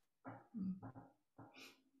you.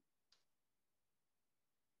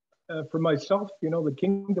 For myself, the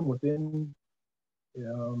kingdom within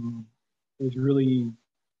is really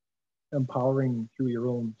empowering through your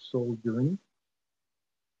own soul journey.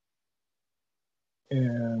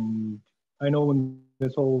 And I know when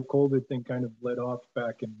this whole COVID thing kind of led off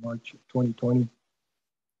back in March of 2020,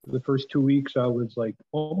 the first 2 weeks I was like,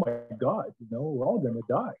 oh my God, we're all going to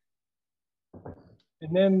die.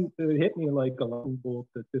 And then it hit me like a lightning bolt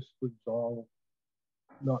that this was all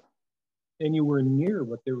not anywhere near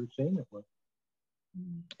what they were saying it was.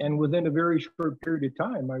 And within a very short period of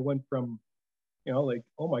time, I went from, like,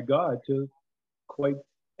 oh my God, to quite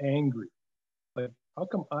angry. Like, how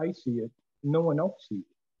come I see it? No one else sees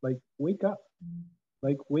it. Like, wake up.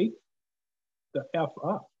 Like, wake the F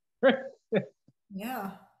up.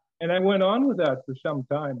 Yeah. And I went on with that for some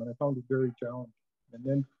time, and I found it very challenging. And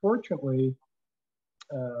then fortunately,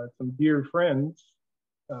 some dear friends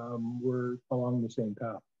were along the same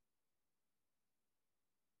path.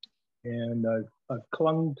 And I've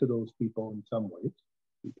clung to those people in some ways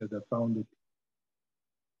because I found it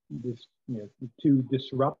too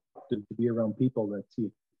disruptive to be around people that see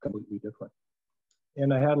it completely different.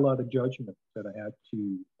 And I had a lot of judgment that I had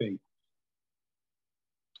to face,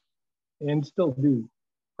 and still do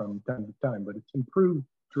from time to time, but it's improved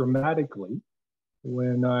dramatically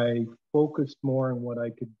when I focused more on what I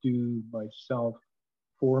could do myself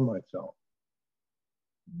for myself,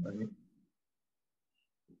 right?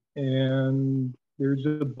 And there's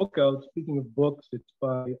a book out, speaking of books, it's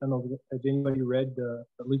by, I don't know, has anybody read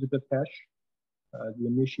Elizabeth Hesch, The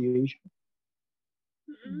Initiation?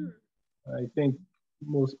 I think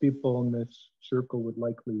most people in this circle would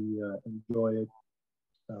likely enjoy it.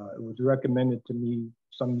 It was recommended to me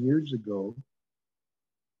some years ago.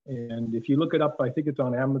 And if you look it up, I think it's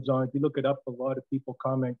on Amazon. If you look it up, a lot of people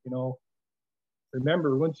comment,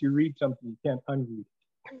 remember, once you read something, you can't unread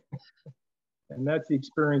it. And that's the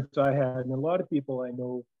experience I had. And a lot of people I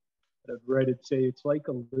know that have read it say it's like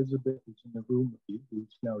Elizabeth is in the room with you,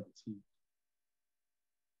 who's now deceased.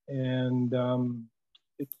 And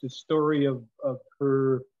it's the story of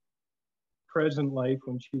her present life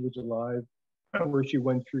when she was alive, where she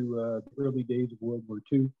went through the early days of World War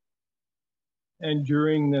II. And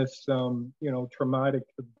during this, traumatic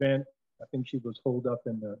event, I think she was holed up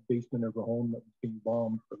in the basement of her home that was being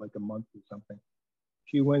bombed for like a month or something.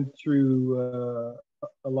 She went through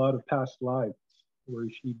a lot of past lives where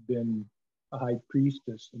she'd been a high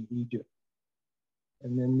priestess in Egypt.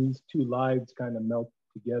 And then these two lives kind of melted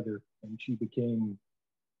together, and she became,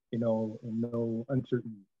 in no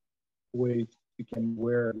uncertain ways, became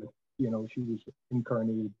aware that, she was an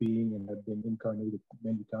incarnated being and had been incarnated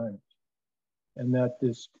many times. And that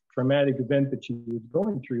this traumatic event that she was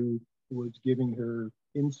going through was giving her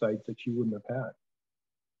insights that she wouldn't have had.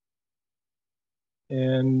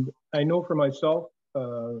 And I know for myself,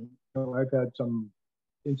 I've had some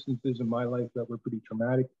instances in my life that were pretty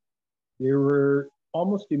traumatic. They were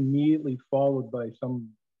almost immediately followed by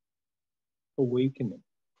some awakening.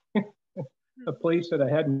 A place that I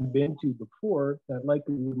hadn't been to before that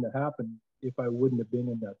likely wouldn't have happened if I wouldn't have been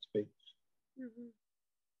in that space.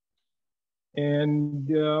 And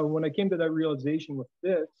when I came to that realization with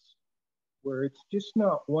this, where it's just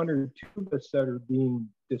not one or two of us that are being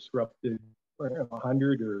disrupted, or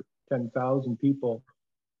 100 or 10,000 people,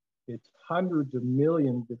 it's hundreds of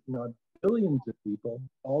millions, if not billions of people,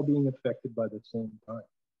 all being affected by the same time.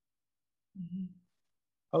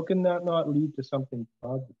 How can that not lead to something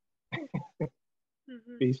positive?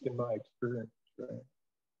 Based in my experience, right?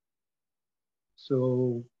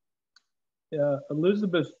 So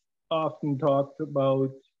Elizabeth often talked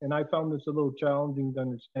about, and I found this a little challenging to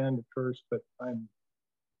understand at first, but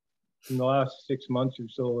in the last 6 months or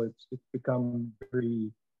so, it's become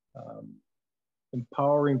very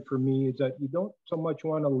empowering for me, is that you don't so much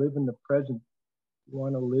want to live in the present, you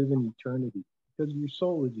want to live in eternity, because your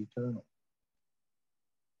soul is eternal.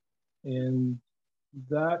 And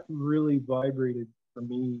that really vibrated for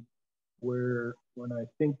me, where when I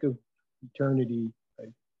think of eternity, I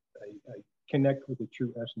connect with the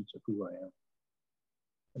true essence of who I am.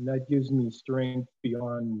 And that gives me strength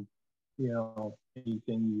beyond,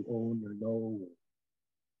 anything you own or know.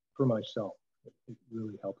 For myself, it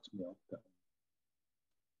really helps me out.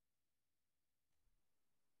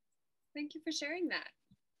 Thank you for sharing that.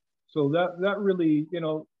 So that really,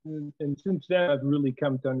 and since then, I've really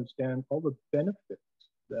come to understand all the benefits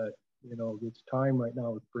that, you know, this time right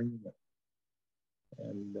now is bringing us.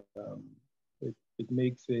 And it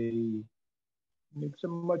makes a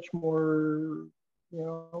much more, you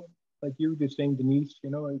know, like you were just saying, Denise, you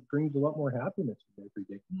know, it brings a lot more happiness every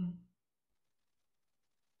day.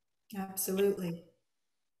 Absolutely.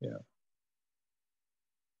 Yeah.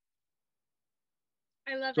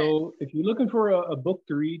 I love it. So if you're looking for a book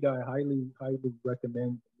to read, I highly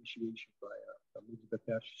recommend Initiation by Elizabeth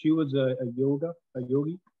Ash. She was a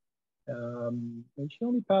yogi, and she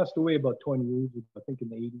only passed away about 20 years ago, I think in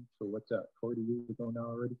the 80s. So what's that, 40 years ago now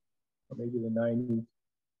already, or maybe the 90s.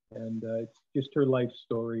 And it's just her life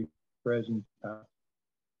story, present, past.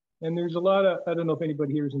 And there's a lot of, I don't know if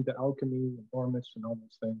anybody here is into alchemy and Ormus and all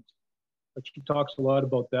those things, but she talks a lot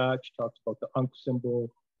about that. She talks about the Ankh symbol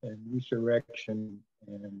and resurrection.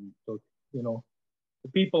 And so, you know, the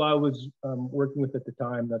people I was working with at the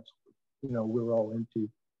time, that's, you know, we're all into.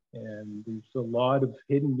 And there's a lot of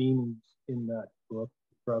hidden meanings in that book.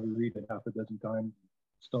 You probably read it half a dozen times,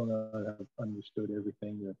 still not have understood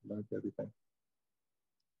everything or learned everything.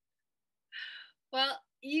 Well,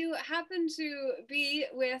 you happen to be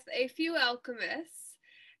with a few alchemists,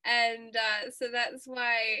 and so that's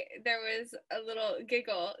why there was a little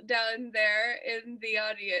giggle down there in the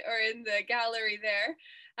audience or in the gallery there.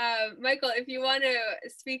 Michael, if you want to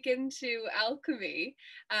speak into alchemy,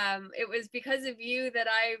 it was because of you that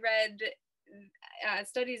I read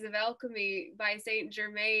Studies of Alchemy by Saint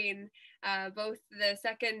Germain, both the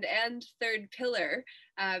second and third pillar,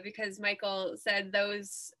 because Michael said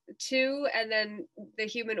those two, and then the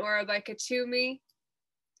Human Aura by Katumi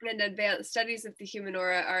and Advanced Studies of the Human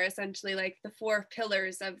Aura are essentially like the four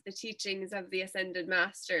pillars of the teachings of the Ascended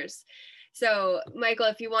Masters. So, Michael,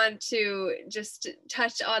 if you want to just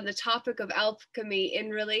touch on the topic of alchemy in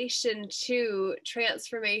relation to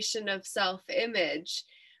transformation of self-image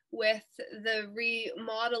with the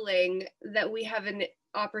remodeling that we have an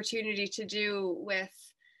opportunity to do with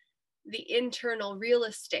the internal real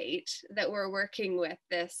estate that we're working with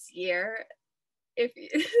this year. If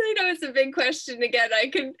I know it's a big question again,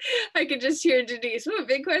 I could just hear Denise. What a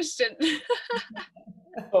big question.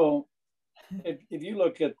 So if you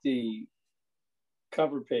look at the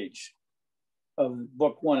cover page of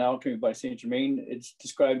book 1, Alchemy by Saint Germain, it's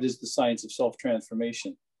described as the science of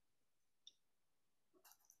self-transformation.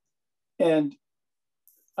 And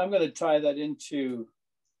I'm going to tie that into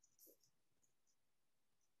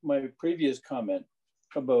my previous comment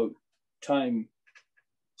about time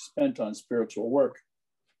spent on spiritual work.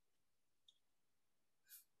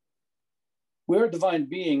 We're divine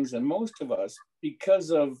beings, and most of us,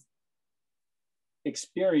 because of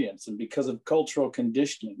experience and because of cultural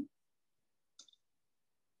conditioning,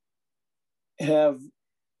 have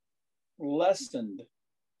lessened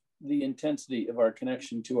the intensity of our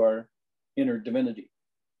connection to our inner divinity.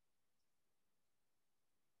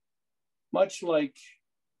 Much like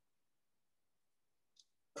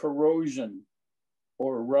corrosion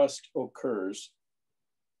or rust occurs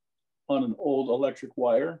on an old electric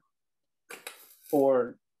wire,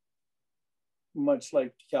 or much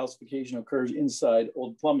like calcification occurs inside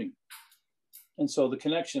old plumbing. And so the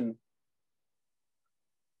connection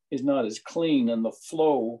is not as clean, and the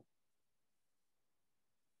flow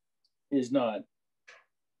is not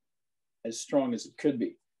as strong as it could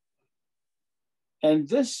be. And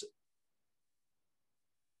this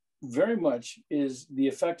very much is the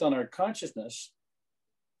effect on our consciousness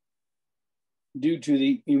due to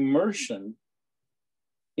the immersion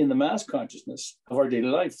in the mass consciousness of our daily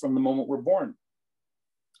life from the moment we're born.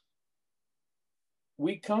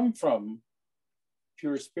 We come from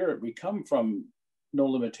pure spirit. We come from no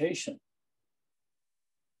limitation.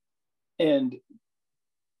 And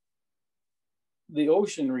the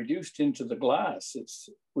ocean reduced into the glass.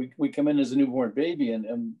 We come in as a newborn baby,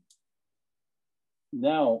 and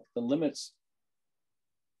now the limits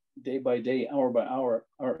day by day, hour by hour,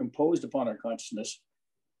 are imposed upon our consciousness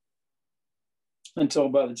until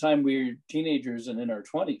by the time we're teenagers and in our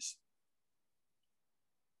 20s,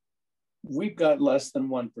 we've got less than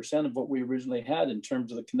 1% of what we originally had in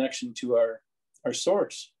terms of the connection to our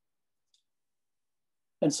source.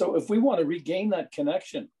 And so if we want to regain that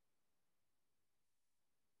connection,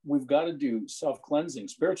 we've got to do self-cleansing,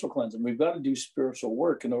 spiritual cleansing. We've got to do spiritual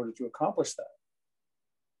work in order to accomplish that.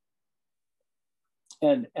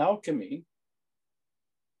 And alchemy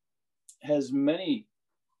has many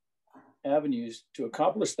avenues to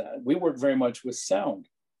accomplish that. We work very much with sound.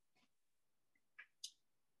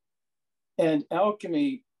 And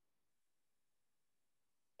alchemy,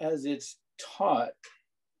 as it's taught,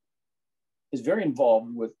 is very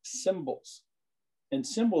involved with symbols. And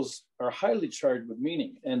symbols are highly charged with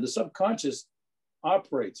meaning, and the subconscious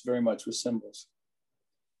operates very much with symbols.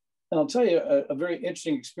 And I'll tell you a very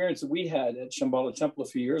interesting experience that we had at Shambhala Temple a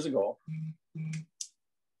few years ago.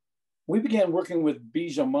 We began working with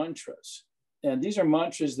bija mantras. And these are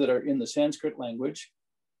mantras that are in the Sanskrit language.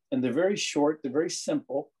 And they're very short, they're very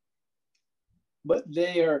simple, but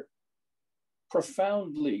they are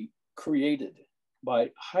profoundly created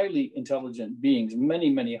by highly intelligent beings many,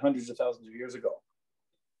 many hundreds of thousands of years ago.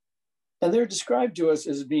 And they're described to us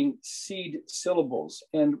as being seed syllables.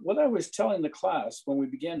 And what I was telling the class when we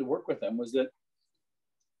began to work with them was that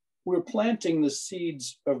we're planting the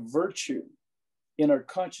seeds of virtue in our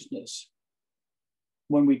consciousness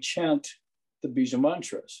when we chant the bija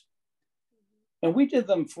mantras. And we did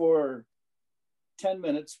them for 10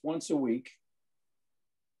 minutes once a week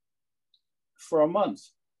for a month.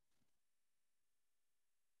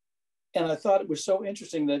 And I thought it was so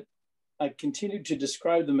interesting that I continued to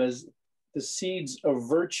describe them as the seeds of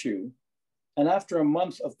virtue. And after a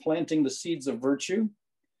month of planting the seeds of virtue,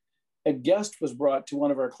 a guest was brought to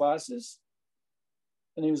one of our classes,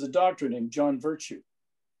 and he was a doctor named John Virtue.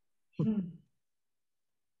 Love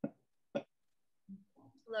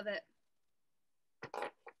it.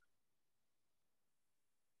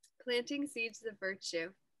 Planting seeds of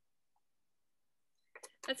virtue.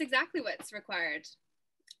 That's exactly what's required.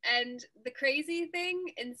 And the crazy thing,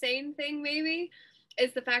 insane thing maybe,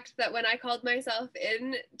 is the fact that when I called myself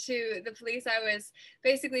in to the police, I was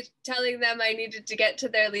basically telling them I needed to get to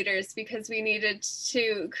their leaders because we needed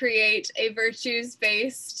to create a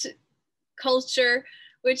virtues-based culture,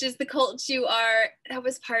 which is the cult you are. That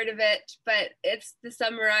was part of it, but it's the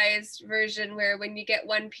summarized version where when you get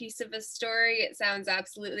one piece of a story, it sounds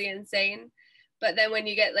absolutely insane. But then when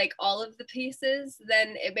you get like all of the pieces,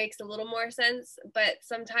 then it makes a little more sense. But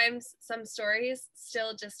sometimes some stories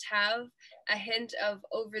still just have a hint of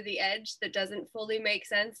over the edge that doesn't fully make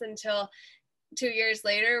sense until 2 years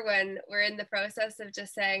later, when we're in the process of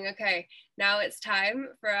just saying, okay, now it's time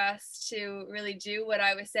for us to really do what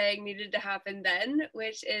I was saying needed to happen then,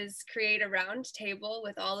 which is create a round table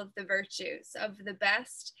with all of the virtues of the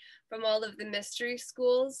best from all of the mystery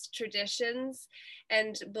schools, traditions,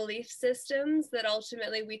 and belief systems that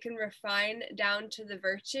ultimately we can refine down to the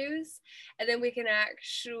virtues. And then we can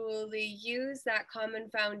actually use that common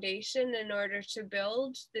foundation in order to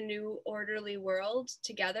build the new orderly world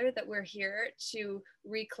together that we're here to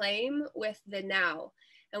reclaim with the now.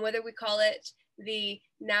 And whether we call it the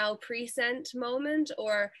now present moment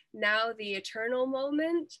or now the eternal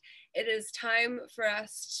moment, it is time for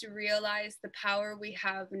us to realize the power we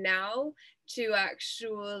have now to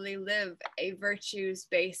actually live a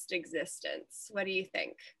virtues-based existence. What do you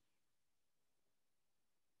think?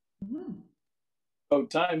 Oh,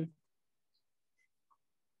 time.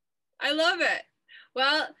 I love it.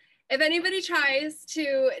 Well, if anybody tries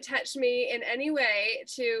to touch me in any way,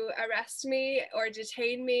 to arrest me or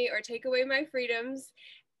detain me or take away my freedoms,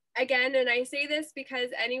 again, and I say this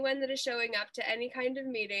because anyone that is showing up to any kind of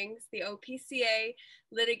meetings, the OPCA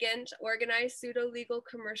litigant, organized pseudo-legal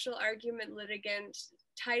commercial argument litigant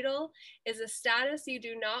title is a status you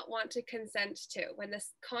do not want to consent to. When the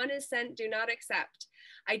con is sent, do not accept.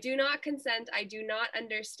 I do not consent. I do not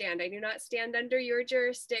understand. I do not stand under your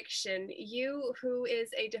jurisdiction. You, who is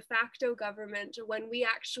a de facto government, when we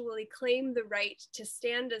actually claim the right to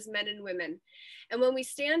stand as men and women. And when we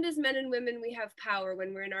stand as men and women, we have power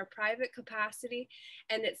when we're in our private capacity,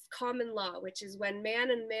 and it's common law, which is when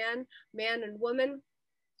man and man, man and woman,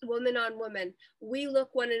 woman on woman, we look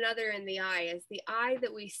one another in the eye as the eye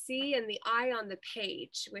that we see and the eye on the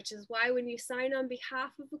page, which is why when you sign on behalf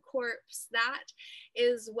of a corpse, that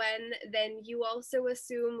is when then you also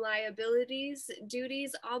assume liabilities,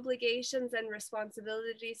 duties, obligations, and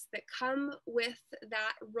responsibilities that come with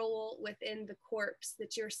that role within the corpse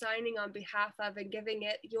that you're signing on behalf of and giving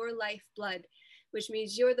it your lifeblood, which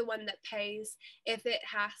means you're the one that pays if it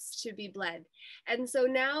has to be bled. And so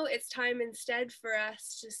now it's time instead for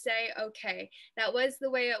us to say, okay, that was the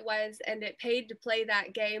way it was and it paid to play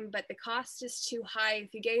that game, but the cost is too high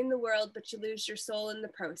if you gain the world, but you lose your soul in the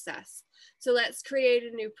process. So let's create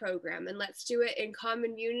a new program and let's do it in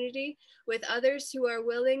common unity with others who are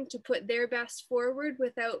willing to put their best forward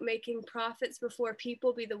without making profits before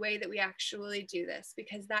people be the way that we actually do this,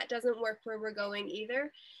 because that doesn't work where we're going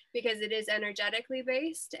either, because it is energetically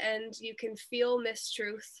based and you can feel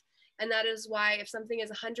mistruth. And that is why if something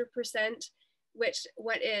is 100%, which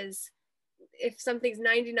what is, if something's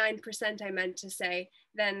 99%, I meant to say,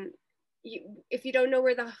 then if you don't know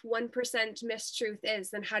where the 1% mistruth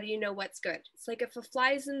is, then how do you know what's good? It's like if a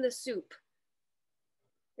fly's in the soup,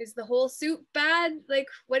 is the whole soup bad? Like,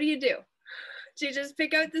 what do you do? Do you just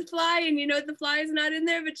pick out the fly and you know the fly is not in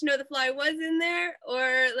there, but you know the fly was in there?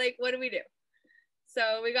 Or like, what do we do?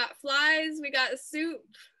 So we got flies, we got soup.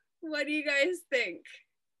 What do you guys think?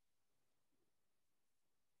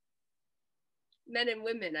 Men and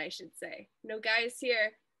women, I should say. No guys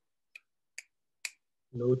here.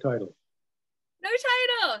 No title. No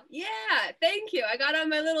title. Yeah, thank you. I got on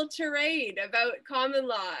my little tirade about common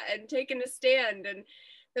law and taking a stand, and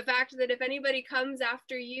the fact that if anybody comes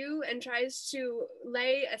after you and tries to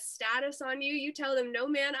lay a status on you, you tell them, no,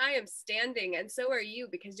 man, I am standing, and so are you,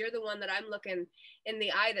 because you're the one that I'm looking in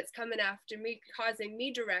the eye that's coming after me, causing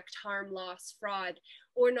me direct harm, loss, fraud,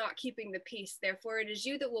 or not keeping the peace. Therefore, it is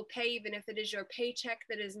you that will pay, even if it is your paycheck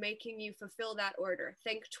that is making you fulfill that order.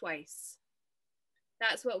 Think twice.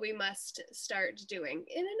 That's what we must start doing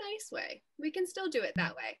in a nice way. We can still do it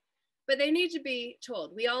that way, but they need to be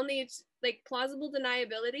told. We all need like plausible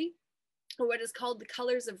deniability, or what is called the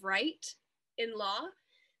colors of right in law.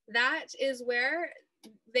 That is where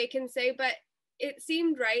they can say, but it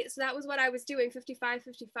seemed right, so that was what I was doing, 55,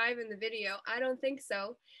 55 in the video. I don't think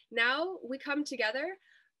so. Now we come together.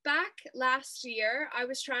 Back last year, I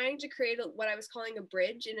was trying to create what I was calling a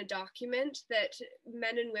bridge in a document that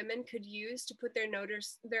men and women could use to put their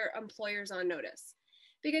employers on notice.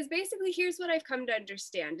 Because basically, here's what I've come to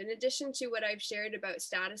understand. In addition to what I've shared about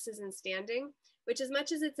statuses and standing, which as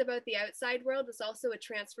much as it's about the outside world, it's also a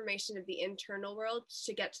transformation of the internal world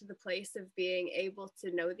to get to the place of being able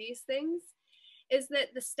to know these things, is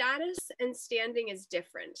that the status and standing is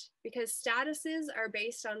different, because statuses are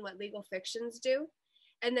based on what legal fictions do.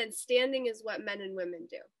 And then standing is what men and women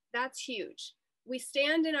do. That's huge. We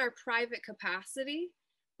stand in our private capacity,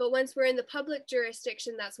 but once we're in the public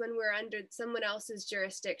jurisdiction, that's when we're under someone else's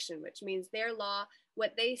jurisdiction, which means their law,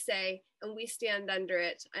 what they say, and we stand under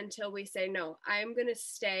it until we say, no, I'm going to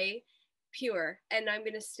stay pure, and I'm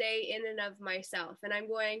going to stay in and of myself, and I'm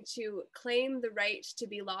going to claim the right to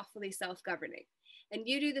be lawfully self-governing. And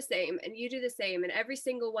you do the same, and you do the same, and every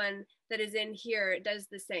single one that is in here does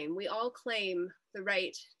the same. We all claim the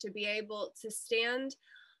right to be able to stand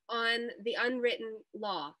on the unwritten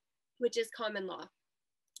law, which is common law.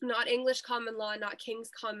 Not English common law, not King's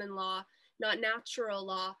common law, not natural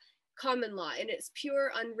law, common law in its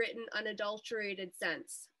pure, unwritten, unadulterated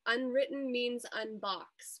sense. Unwritten means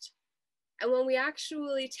unboxed. And when we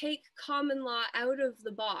actually take common law out of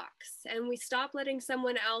the box and we stop letting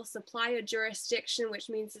someone else apply a jurisdiction, which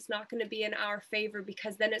means it's not going to be in our favor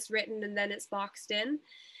because then it's written and then it's boxed in.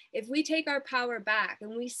 If we take our power back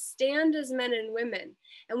and we stand as men and women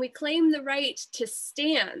and we claim the right to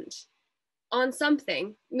stand on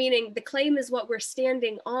something, meaning the claim is what we're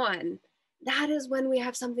standing on, that is when we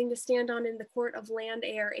have something to stand on in the court of land,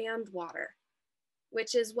 air, and water,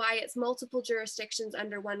 which is why it's multiple jurisdictions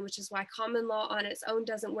under one, which is why common law on its own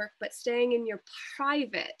doesn't work, but staying in your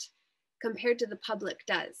private compared to the public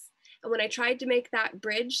does. And when I tried to make that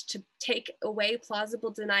bridge to take away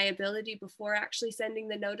plausible deniability before actually sending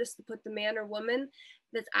the notice to put the man or woman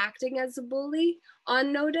that's acting as a bully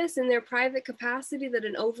on notice in their private capacity that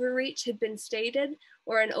an overreach had been stated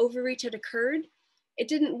or an overreach had occurred, it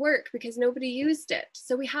didn't work because nobody used it.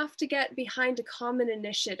 So we have to get behind a common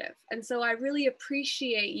initiative. And so I really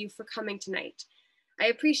appreciate you for coming tonight. I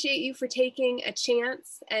appreciate you for taking a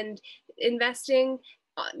chance and investing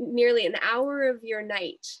nearly an hour of your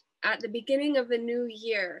night at the beginning of a new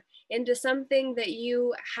year into something that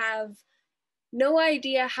you have no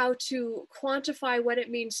idea how to quantify what it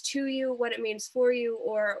means to you, what it means for you,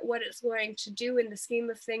 or what it's going to do in the scheme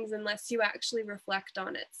of things unless you actually reflect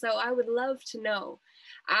on it. So I would love to know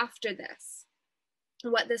after this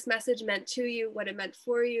what this message meant to you, what it meant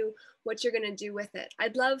for you, what you're going to do with it.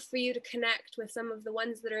 I'd love for you to connect with some of the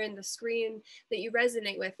ones that are in the screen that you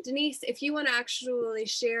resonate with. Denise, if you want to actually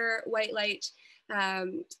share White Light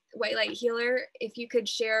Healer, if you could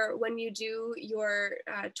share when you do your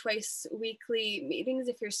twice weekly meetings,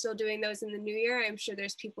 if you're still doing those in the new year, I'm sure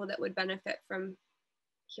there's people that would benefit from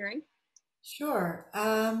hearing. Sure.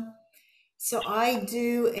 So I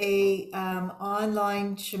do a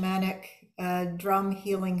online shamanic drum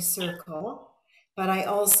healing circle, but I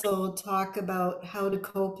also talk about how to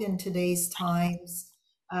cope in today's times.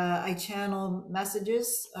 I channel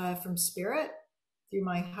messages from spirit through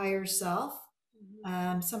my higher self.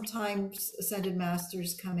 Sometimes ascended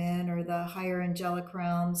masters come in or the higher angelic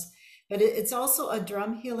realms, but it's also a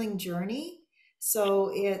drum healing journey.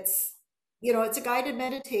 So it's, it's a guided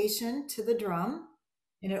meditation to the drum,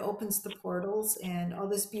 and it opens the portals and all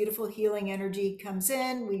this beautiful healing energy comes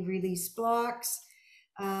in. We release blocks.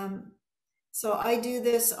 So I do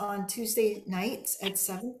this on Tuesday nights at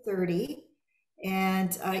 7:30,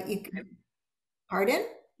 and you can, pardon?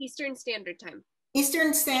 Eastern Standard Time.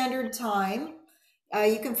 Eastern Standard Time.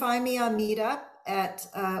 You can find me on Meetup at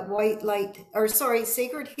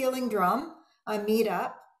Sacred Healing Drum on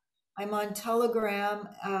Meetup. I'm on Telegram,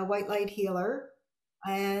 White Light Healer,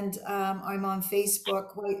 and I'm on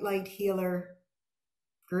Facebook, White Light Healer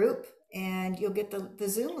group, and you'll get the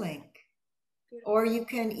Zoom link. Beautiful. Or you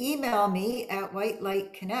can email me at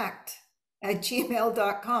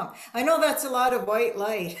whitelightconnect@gmail.com. I know that's a lot of white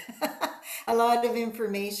light, a lot of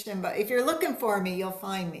information, but if you're looking for me, you'll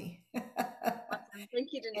find me. Awesome.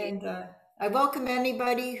 Thank you, Denise. And I welcome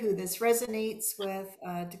anybody who this resonates with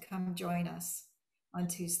to come join us on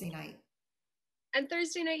Tuesday night. And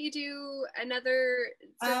Thursday night you do another.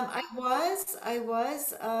 I was.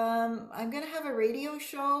 I'm going to have a radio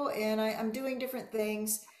show, and I'm doing different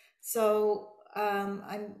things. So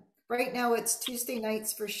I'm right now. It's Tuesday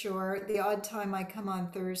nights for sure. The odd time I come on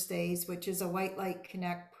Thursdays, which is a White Light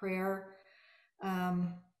Connect prayer,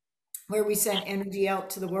 where we send energy out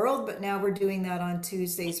to the world. But now we're doing that on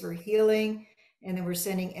Tuesdays. We're healing, and then we're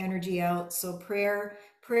sending energy out. So prayer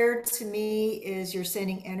to me is you're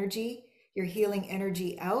sending energy. You're healing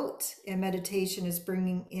energy out, and meditation is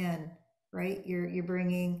bringing in, right? You're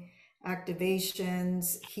bringing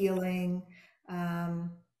activations, healing,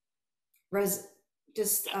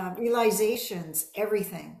 realizations,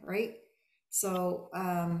 everything, right? So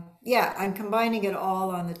yeah, I'm combining it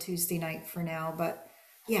all on the Tuesday night for now, but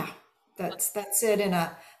yeah, that's it in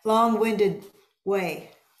a long-winded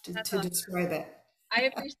way to awesome. Describe it. I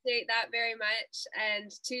appreciate that very much, and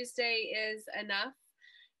Tuesday is enough.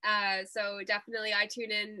 So definitely I tune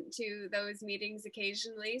in to those meetings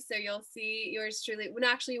occasionally. So you'll see yours truly. Well,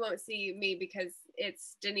 actually you won't see me because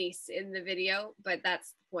it's Denise in the video, but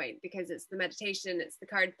that's the point, because it's the meditation, it's the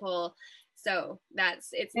card pull. So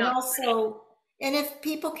it's and not. Also, and if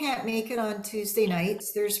people can't make it on Tuesday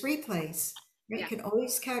nights, there's replays. Right? Yeah. You can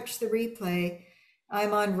always catch the replay.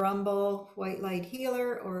 I'm on Rumble, White Light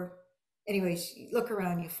Healer, or anyways, look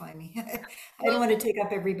around, you find me. I don't want to take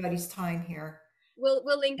up everybody's time here.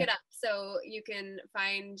 We'll link it up so you can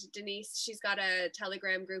find Denise. She's got a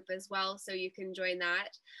Telegram group as well, so you can join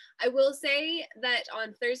that. I will say that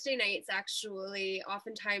on Thursday nights, actually,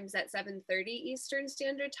 oftentimes at 7:30 Eastern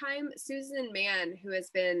Standard Time, Susan Mann, who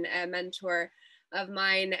has been a mentor of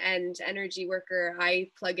mine and energy worker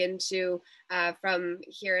I plug into from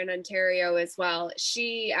here in Ontario as well,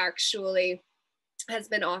 she actually has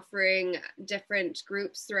been offering different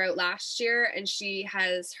groups throughout last year, and she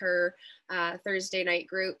has her Thursday night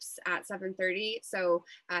groups at 7:30. So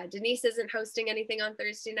Denise isn't hosting anything on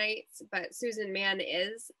Thursday nights, but Susan Mann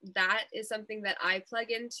is. That is something that I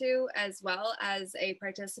plug into as well as a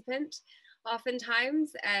participant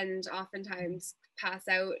oftentimes, and oftentimes pass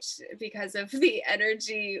out because of the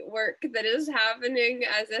energy work that is happening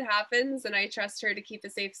as it happens, and I trust her to keep a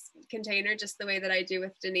safe container just the way that I do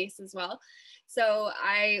with Denise as well. So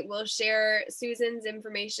I will share Susan's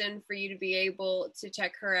information for you to be able to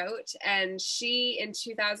check her out. And she, in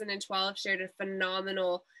 2012, shared a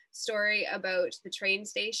phenomenal story about the train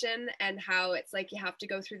station and how it's like you have to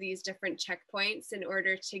go through these different checkpoints in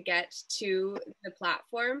order to get to the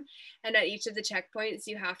platform. And at each of the checkpoints,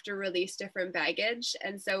 you have to release different baggage.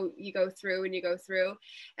 And so you go through and you go through.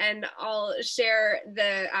 And I'll share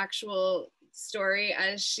the actual story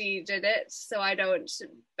as she did it, so I don't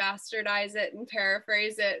bastardize it and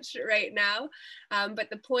paraphrase it right now, but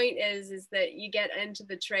the point is that you get into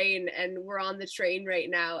the train, and we're on the train right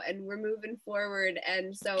now and we're moving forward.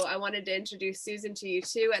 And so I wanted to introduce Susan to you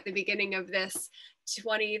too at the beginning of this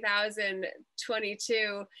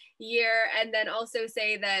 2022 year, and then also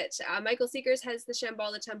say that Michael Seegers has the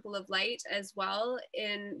Shambhala Temple of Light as well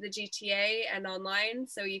in the GTA and online,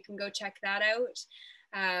 so you can go check that out.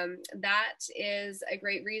 That is a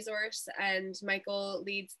great resource, and Michael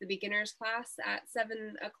leads the beginners class at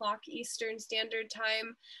 7 o'clock Eastern Standard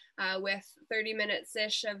Time with 30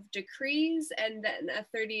 minutes-ish of decrees and then a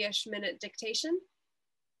 30-ish minute dictation.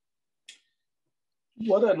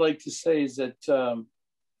 What I'd like to say is that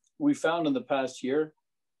we found in the past year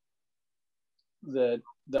that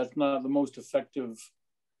that's not the most effective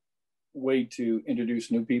way to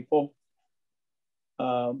introduce new people.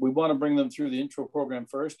 We want to bring them through the intro program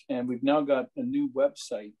first, and we've now got a new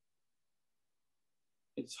website.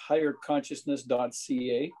 It's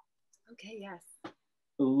higherconsciousness.ca. Okay, yes.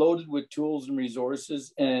 Loaded with tools and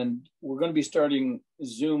resources, and we're going to be starting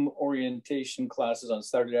Zoom orientation classes on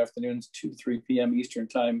Saturday afternoons, 2 to 3 p.m. Eastern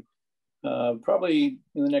time. Probably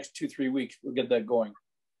in the next 2-3 weeks, we'll get that going.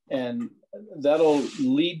 And that'll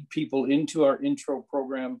lead people into our intro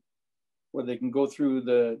program, where they can go through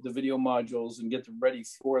the video modules and get them ready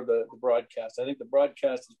for the broadcast. I think the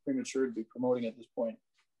broadcast is premature to be promoting at this point.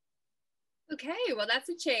 Okay, well, that's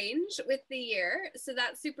a change with the year. So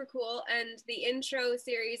that's super cool. And the intro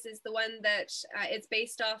series is the one that it's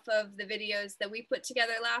based off of the videos that we put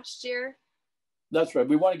together last year. That's right.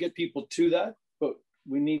 We want to get people to that, but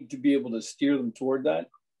we need to be able to steer them toward that.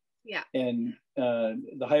 Yeah. And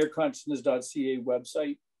the higherconsciousness.ca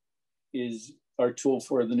website is our tool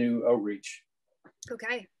for the new outreach.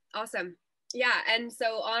 Okay, awesome. Yeah, and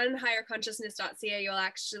so on higherconsciousness.ca, you'll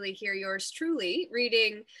actually hear yours truly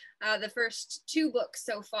reading the first 2 books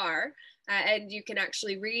so far. And you can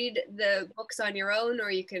actually read the books on your own,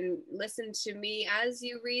 or you can listen to me as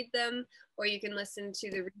you read them, or you can listen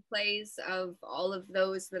to the replays of all of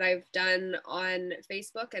those that I've done on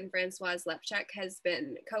Facebook. And Francoise Lepchek has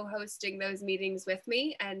been co-hosting those meetings with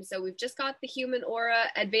me. And so we've just got the Human Aura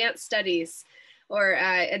Advanced Studies, or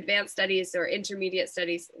advanced studies or intermediate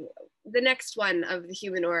studies, the next one of the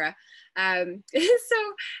Human Aura. So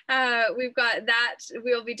we've got that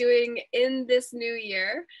we'll be doing in this new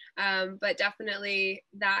year, but definitely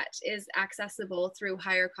that is accessible through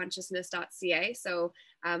higherconsciousness.ca. So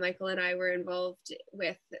Michael and I were involved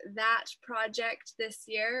with that project this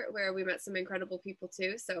year, where we met some incredible people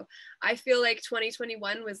too. So I feel like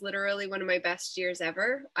 2021 was literally one of my best years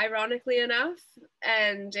ever, ironically enough.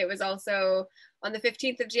 And it was also on the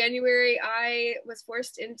 15th of January, I was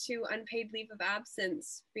forced into unpaid leave of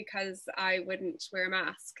absence because I wouldn't wear a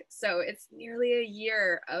mask. So it's nearly a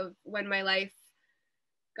year of when my life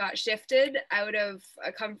got shifted out of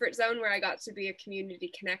a comfort zone where I got to be a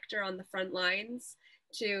community connector on the front lines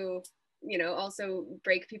to, you know, also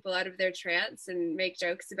break people out of their trance and make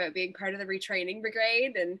jokes about being part of the retraining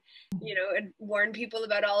brigade, and, you know, and warn people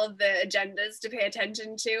about all of the agendas to pay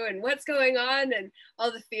attention to and what's going on and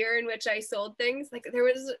all the fear in which I sold things. Like, there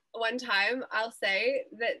was one time, I'll say,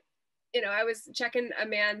 that, you know, I was checking a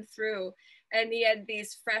man through and he had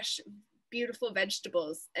these fresh, beautiful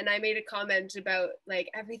vegetables, and I made a comment about like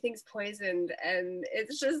everything's poisoned, and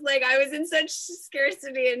it's just like I was in such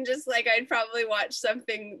scarcity, and just like I'd probably watch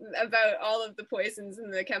something about all of the poisons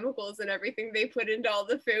and the chemicals and everything they put into all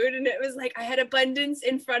the food, and it was like I had abundance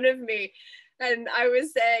in front of me, and I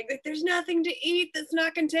was saying like there's nothing to eat that's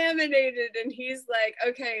not contaminated, and he's like,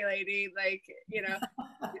 okay lady, like, you know.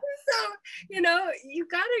 So, you know, you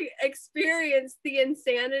got to experience the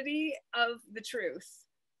insanity of the truth.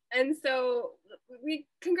 And so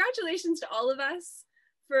congratulations to all of us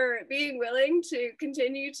for being willing to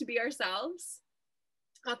continue to be ourselves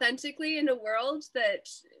authentically in a world that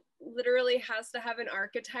literally has to have an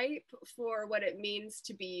archetype for what it means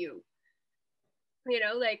to be you. You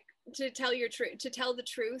know, like to tell the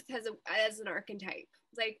truth as an archetype.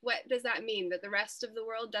 Like, what does that mean? That the rest of the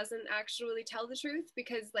world doesn't actually tell the truth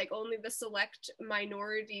because like only the select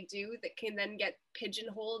minority do, that can then get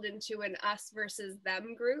pigeonholed into an us versus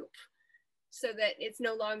them group, so that it's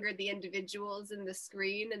no longer the individuals in the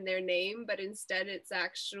screen and their name, but instead it's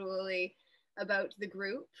actually about the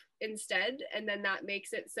group instead. And then that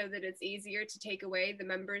makes it so that it's easier to take away the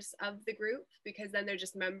members of the group, because then they're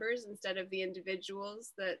just members instead of the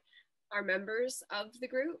individuals that are members of the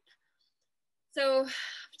group. So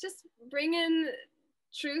just bringing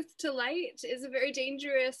truth to light is a very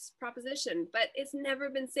dangerous proposition, but it's never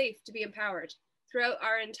been safe to be empowered throughout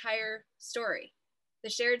our entire story. The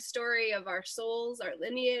shared story of our souls, our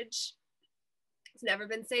lineage, it's never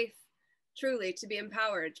been safe truly to be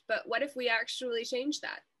empowered. But what if we actually change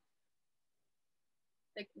that?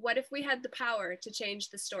 Like, what if we had the power to change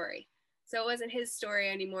the story? So it wasn't his story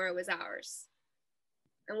anymore, it was ours.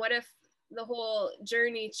 And what if the whole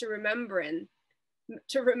journey to remembering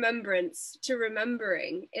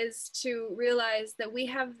is to realize that we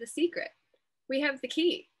have the secret, we have the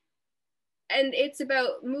key, and it's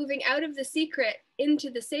about moving out of the secret into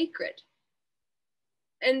the sacred,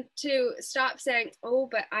 and to stop saying, oh,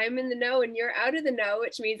 but I'm in the know and you're out of the know,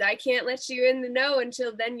 which means I can't let you in the know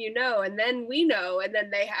until then you know, and then we know, and then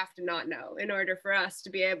they have to not know in order for us to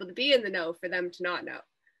be able to be in the know for them to not know.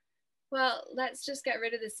 Well, let's just get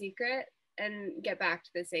rid of the secret and get back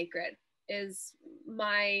to the sacred, is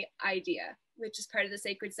my idea, which is part of the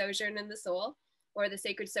sacred sojourn in the soul, or the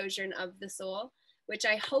sacred sojourn of the soul, which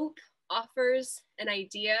I hope offers an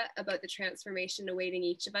idea about the transformation awaiting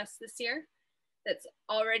each of us this year, that's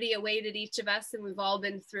already awaited each of us and we've all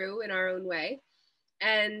been through in our own way.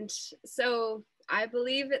 And so I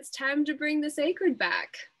believe it's time to bring the sacred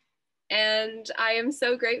back. And I am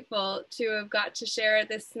so grateful to have got to share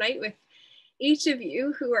this night with each of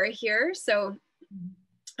you who are here. So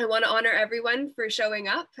I want to honor everyone for showing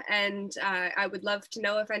up, and I would love to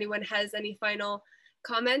know if anyone has any final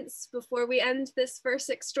comments before we end this first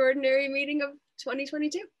extraordinary meeting of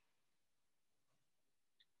 2022.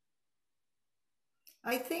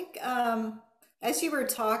 I think As you were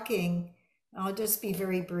talking, I'll just be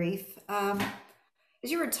very brief. As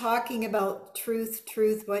you were talking about truth,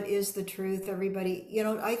 what is the truth? Everybody,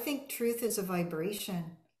 I think truth is a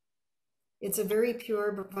vibration. It's a very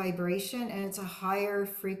pure vibration and it's a higher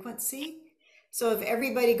frequency. So if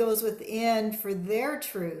everybody goes within for their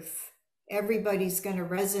truth, everybody's going to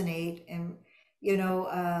resonate and,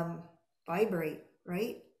 vibrate,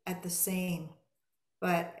 right? At the same.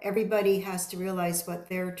 But everybody has to realize what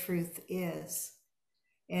their truth is.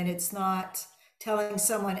 And it's not telling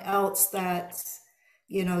someone else that,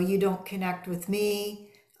 you don't connect with me,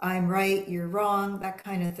 I'm right, you're wrong, that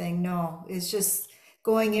kind of thing. No, it's just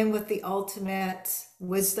going in with the ultimate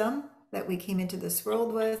wisdom that we came into this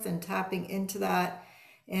world with and tapping into that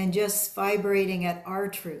and just vibrating at our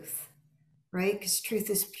truth, right? Because truth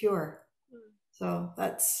is pure. So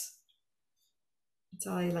that's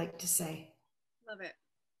all I like to say. Love it.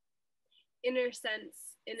 Inner sense,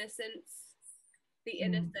 innocence, the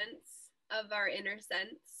innocence of our inner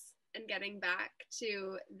sense, and getting back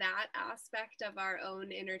to that aspect of our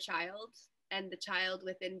own inner child and the child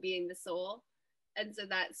within being the soul. And so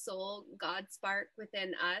that soul, God spark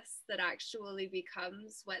within us that actually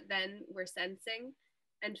becomes what then we're sensing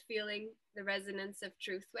and feeling the resonance of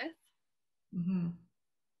truth with. Mm-hmm.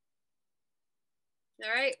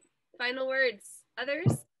 All right, final words.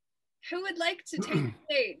 Others? Who would like to take the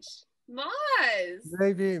stage? Moz!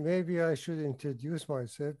 Maybe I should introduce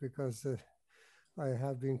myself because I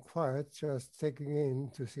have been quiet, just taking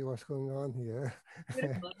in to see what's going on here.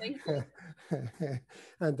 Beautiful, thank you.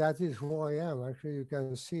 And that is who I am. Actually, you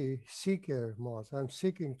can see seeker mode. I'm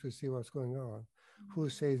seeking to see what's going on. Who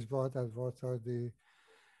says what and what are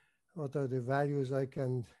the values I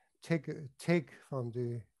can take from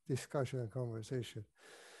the discussion and conversation.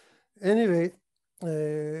 Anyway,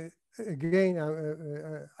 again,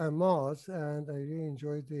 I'm Moz, and I really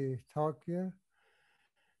enjoyed the talk here.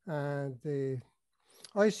 And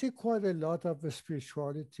I see quite a lot of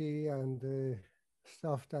spirituality and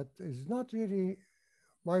stuff that is not really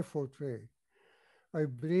my forte. I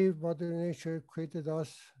believe Mother Nature created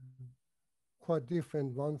us quite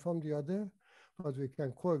different one from the other, but we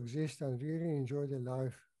can coexist and really enjoy the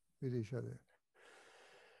life with each other.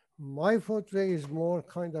 My forte is more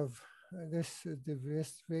kind of the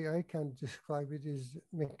best way I can describe it is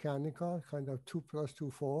mechanical, kind of 2 +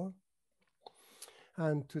 2 = 4.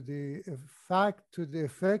 And to the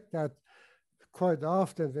effect that quite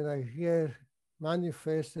often when I hear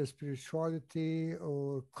manifest spirituality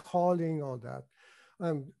or calling, all that,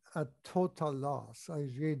 I'm at total loss. I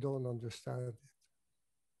really don't understand it.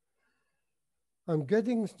 I'm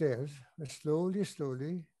getting there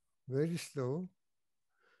slowly, very slow.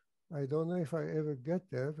 I don't know if I ever get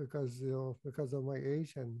there because of my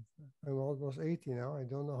age, and I'm almost 80 now. I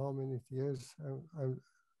don't know how many years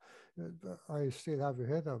I still have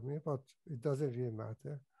ahead of me, but it doesn't really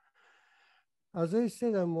matter. As I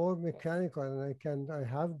said, I'm more mechanical, and I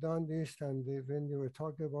have done this. And when you were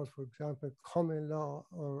talking about, for example, common law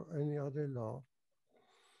or any other law,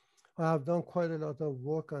 I have done quite a lot of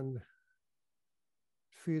work on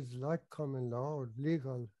fields like common law or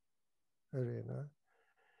legal arena.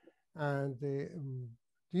 And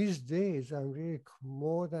these days, I'm really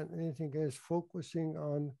more than anything else focusing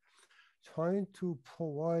on trying to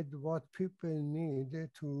provide what people need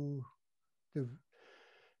to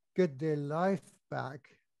get their life back,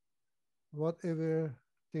 whatever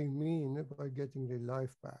they mean by getting their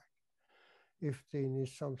life back. If they need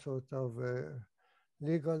some sort of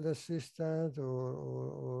legal assistance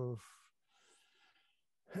or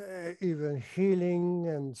even healing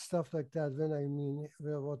and stuff like that.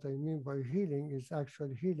 What I mean by healing is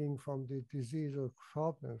actual healing from the disease or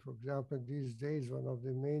problem. For example, these days, one of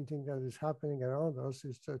the main things that is happening around us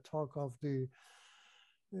is to talk of the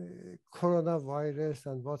coronavirus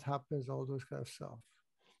and what happens, all those kind of stuff.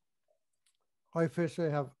 I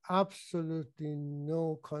personally have absolutely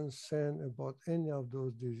no concern about any of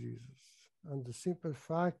those diseases. And the simple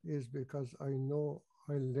fact is because I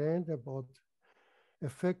learned about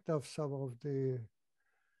effect of some of the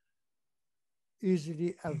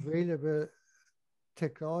easily available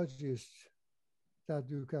technologies that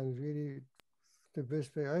you can really, the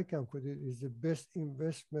best way I can put it is the best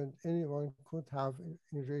investment anyone could have in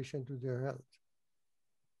relation to their health,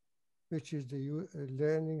 which is the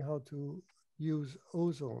learning how to use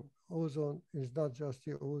ozone. Ozone is not just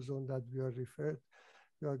the ozone that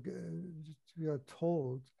we are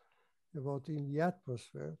told about in the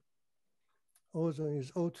atmosphere. Ozone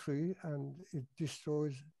is O3, and it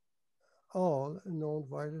destroys all known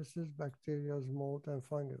viruses, bacteria, mold, and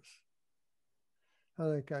fungus.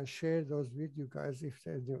 And I can share those with you guys if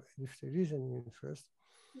there is any interest.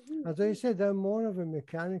 As I said, I'm more of a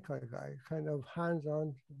mechanical guy, kind of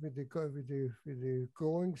hands-on with the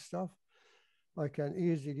growing stuff. I can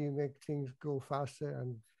easily make things go faster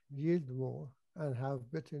and yield more and have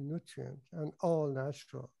better nutrients and all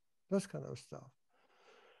natural, this kind of stuff.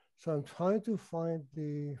 So I'm trying to find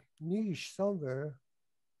the niche somewhere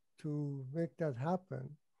to make that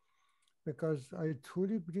happen, because I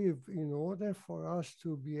truly believe in order for us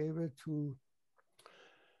to be able to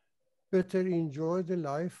better enjoy the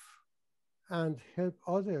life and help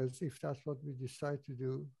others, if that's what we decide to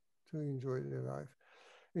do, to enjoy their life,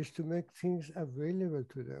 is to make things available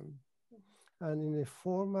to them, and in a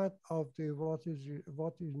format of what is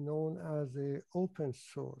known as a open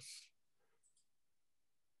source,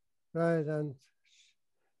 rather than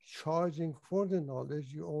charging for the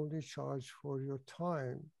knowledge. You only charge for your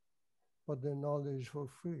time, but the knowledge for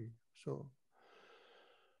free. So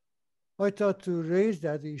I thought to raise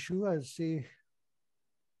that issue and see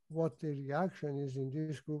what the reaction is in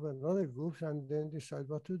this group and other groups, and then decide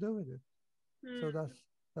what to do with it. So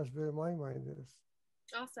that's where my mind is.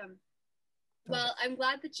 Awesome. Well, I'm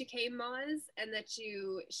glad that you came, Moz, and that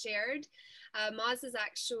you shared. Moz is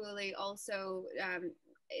actually also,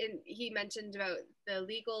 he mentioned about the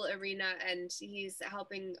legal arena, and he's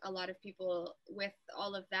helping a lot of people with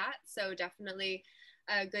all of that. So definitely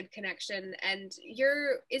a good connection. And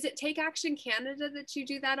is it Take Action Canada that you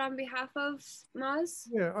do that on behalf of, Moz?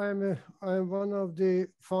 Yeah, I'm one of the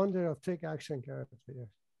founder of Take Action Canada. Yeah.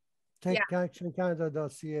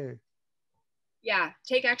 TakeActionCanada.ca. Yeah,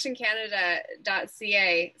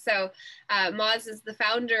 takeactioncanada.ca. So Moz is the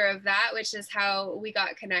founder of that, which is how we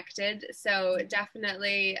got connected. So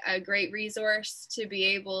definitely a great resource to be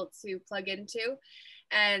able to plug into.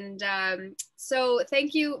 And so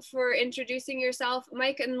thank you for introducing yourself.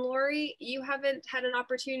 Mike and Lori, you haven't had an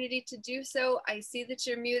opportunity to do so. I see that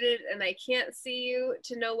you're muted and I can't see you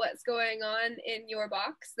to know what's going on in your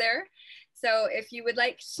box there. So if you would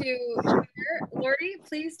like to share, Lori,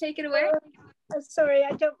 please take it away. Sorry,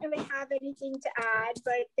 I don't really have anything to add,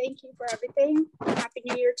 but thank you for everything. Happy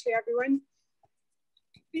New Year to everyone.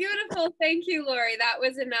 Beautiful. Thank you, Lori. That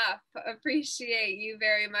was enough. Appreciate you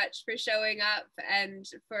very much for showing up and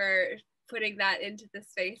for putting that into the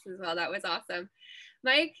space as well. That was awesome.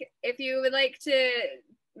 Mike, if you would like to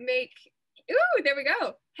make, ooh, there we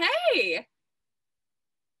go. Hey.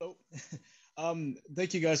 Oh,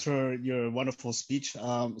 thank you guys for your wonderful speeches.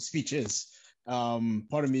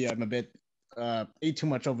 Pardon me, I'm a bit ate too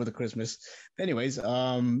much over the Christmas. Anyways,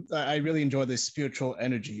 I really enjoy the spiritual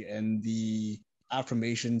energy and the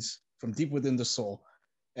affirmations from deep within the soul,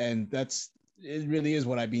 and it really is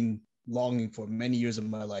what I've been longing for many years of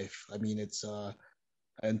my life. I mean, it's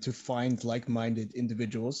and to find like-minded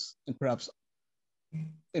individuals, and perhaps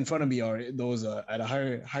in front of me are those at a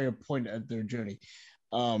higher point at their journey.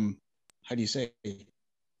 How do you say?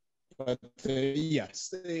 But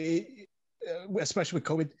yes, especially with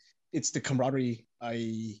COVID, it's the camaraderie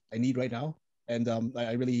I need right now, and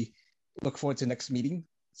I really look forward to next meeting.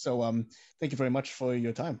 So thank you very much for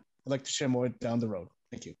your time. I'd like to share more down the road.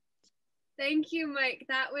 Thank you. Thank you, Mike.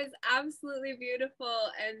 That was absolutely beautiful,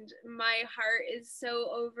 and my heart is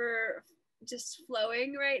so just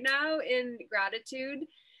flowing right now in gratitude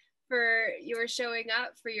for your showing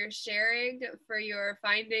up, for your sharing, for your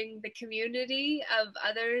finding the community of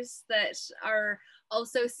others that are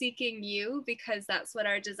also seeking you, because that's what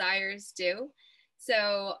our desires do.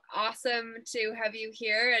 So awesome to have you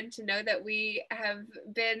here and to know that we have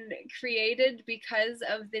been created because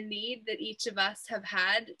of the need that each of us have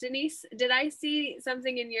had. Denise, did I see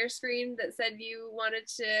something in your screen that said you wanted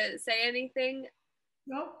to say anything?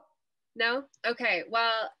 No. No? Okay,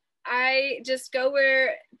 well, I just go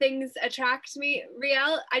where things attract me.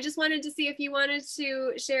 Riel, I just wanted to see if you wanted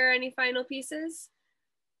to share any final pieces.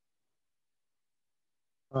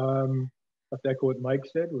 I'll echo what Mike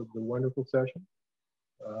said. It was a wonderful session.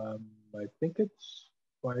 I think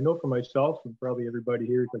well, I know for myself and probably everybody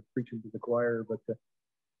here is like preaching to the choir, but to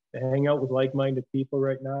hang out with like-minded people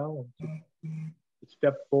right now and to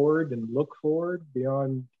step forward and look forward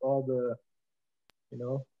beyond all the,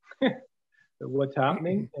 what's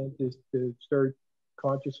happening, and just to start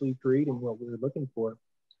consciously creating what we're looking for.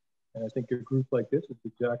 And I think a group like this is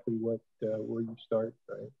exactly where you start,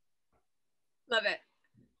 right? Love it.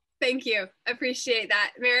 Thank you. Appreciate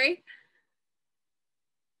that. Mary?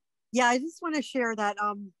 Yeah, I just want to share that.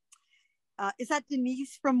 Is that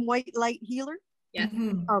Denise from White Light Healer? Yes.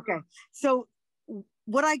 Mm-hmm. Okay. So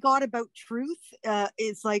what I got about truth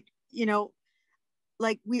is like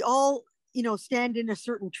we all, stand in a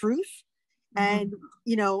certain truth, and,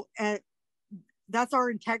 and that's our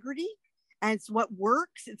integrity, and it's what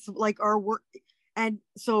works. It's like our work. And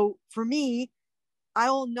so for me, I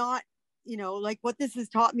will not, you know, like what this has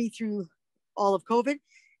taught me through all of COVID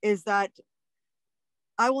is that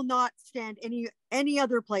I will not stand any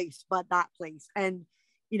other place but that place. And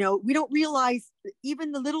you know, we don't realize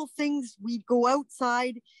even the little things we go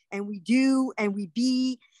outside and we do and we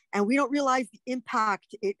be, and we don't realize the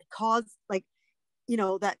impact it caused, like, you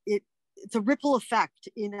know, that it's a ripple effect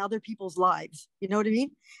in other people's lives. You know what I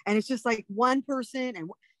mean? And it's just like one person, and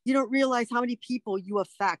you don't realize how many people you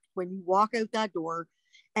affect when you walk out that door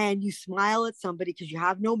and you smile at somebody because you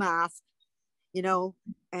have no mask, you know,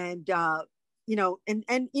 and you know,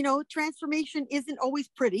 and you know, transformation isn't always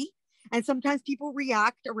pretty, and sometimes people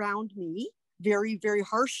react around me very, very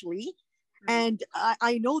harshly, and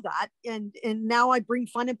I know that, and now I bring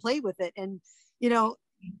fun and play with it, and you know,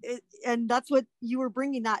 and that's what you were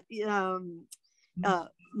bringing, that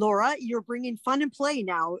Laura, you're bringing fun and play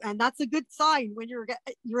now, and that's a good sign when you're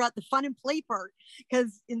at the fun and play part,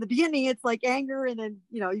 because in the beginning it's like anger, and then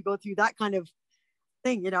you know you go through that kind of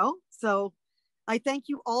thing, you know. So I thank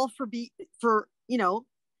you all for you know,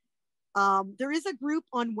 there is a group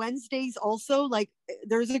on Wednesdays also, like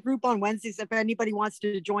there's a group on Wednesdays if anybody wants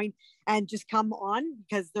to join and just come on,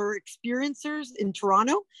 because they're experiencers in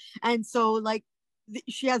Toronto, and so like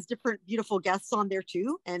she has different beautiful guests on there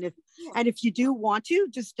too, and if you do want to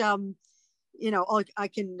just you know, I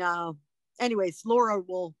can anyways,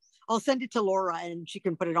 I'll send it to Laura and she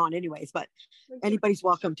can put it on anyways, but anybody's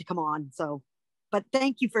welcome to come on. So but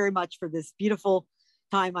thank you very much for this beautiful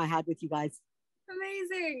time I had with you guys.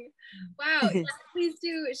 Amazing. Wow. Please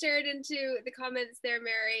do share it into the comments there,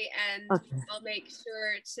 Mary, and okay, I'll make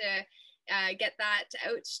sure to get that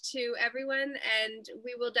out to everyone, and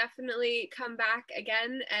we will definitely come back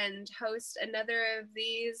again and host another of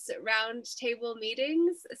these round table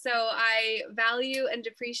meetings. So I value and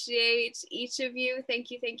appreciate each of you.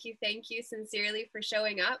 Thank you, thank you, thank you sincerely for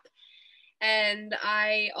showing up. And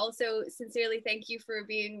I also sincerely thank you for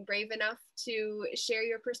being brave enough to share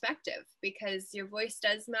your perspective, because your voice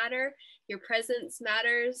does matter, your presence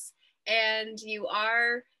matters, and you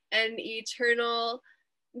are an eternal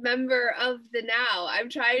member of the now. I'm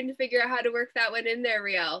trying to figure out how to work that one in there,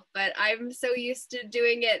 Riel, but I'm so used to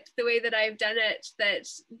doing it the way that I've done it that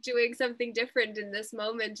doing something different in this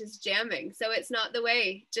moment is jamming. So it's not the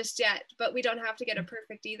way just yet, but we don't have to get it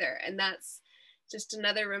perfect either. And that's just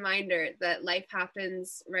another reminder that life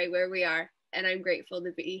happens right where we are. And I'm grateful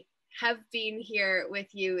to have been here with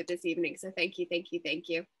you this evening. So thank you, thank you, thank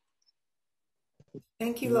you.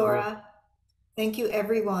 Thank you, Laura. Thank you,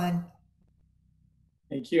 everyone.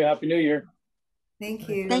 Thank you. Happy New Year. Thank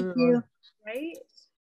you. Thank you. Right.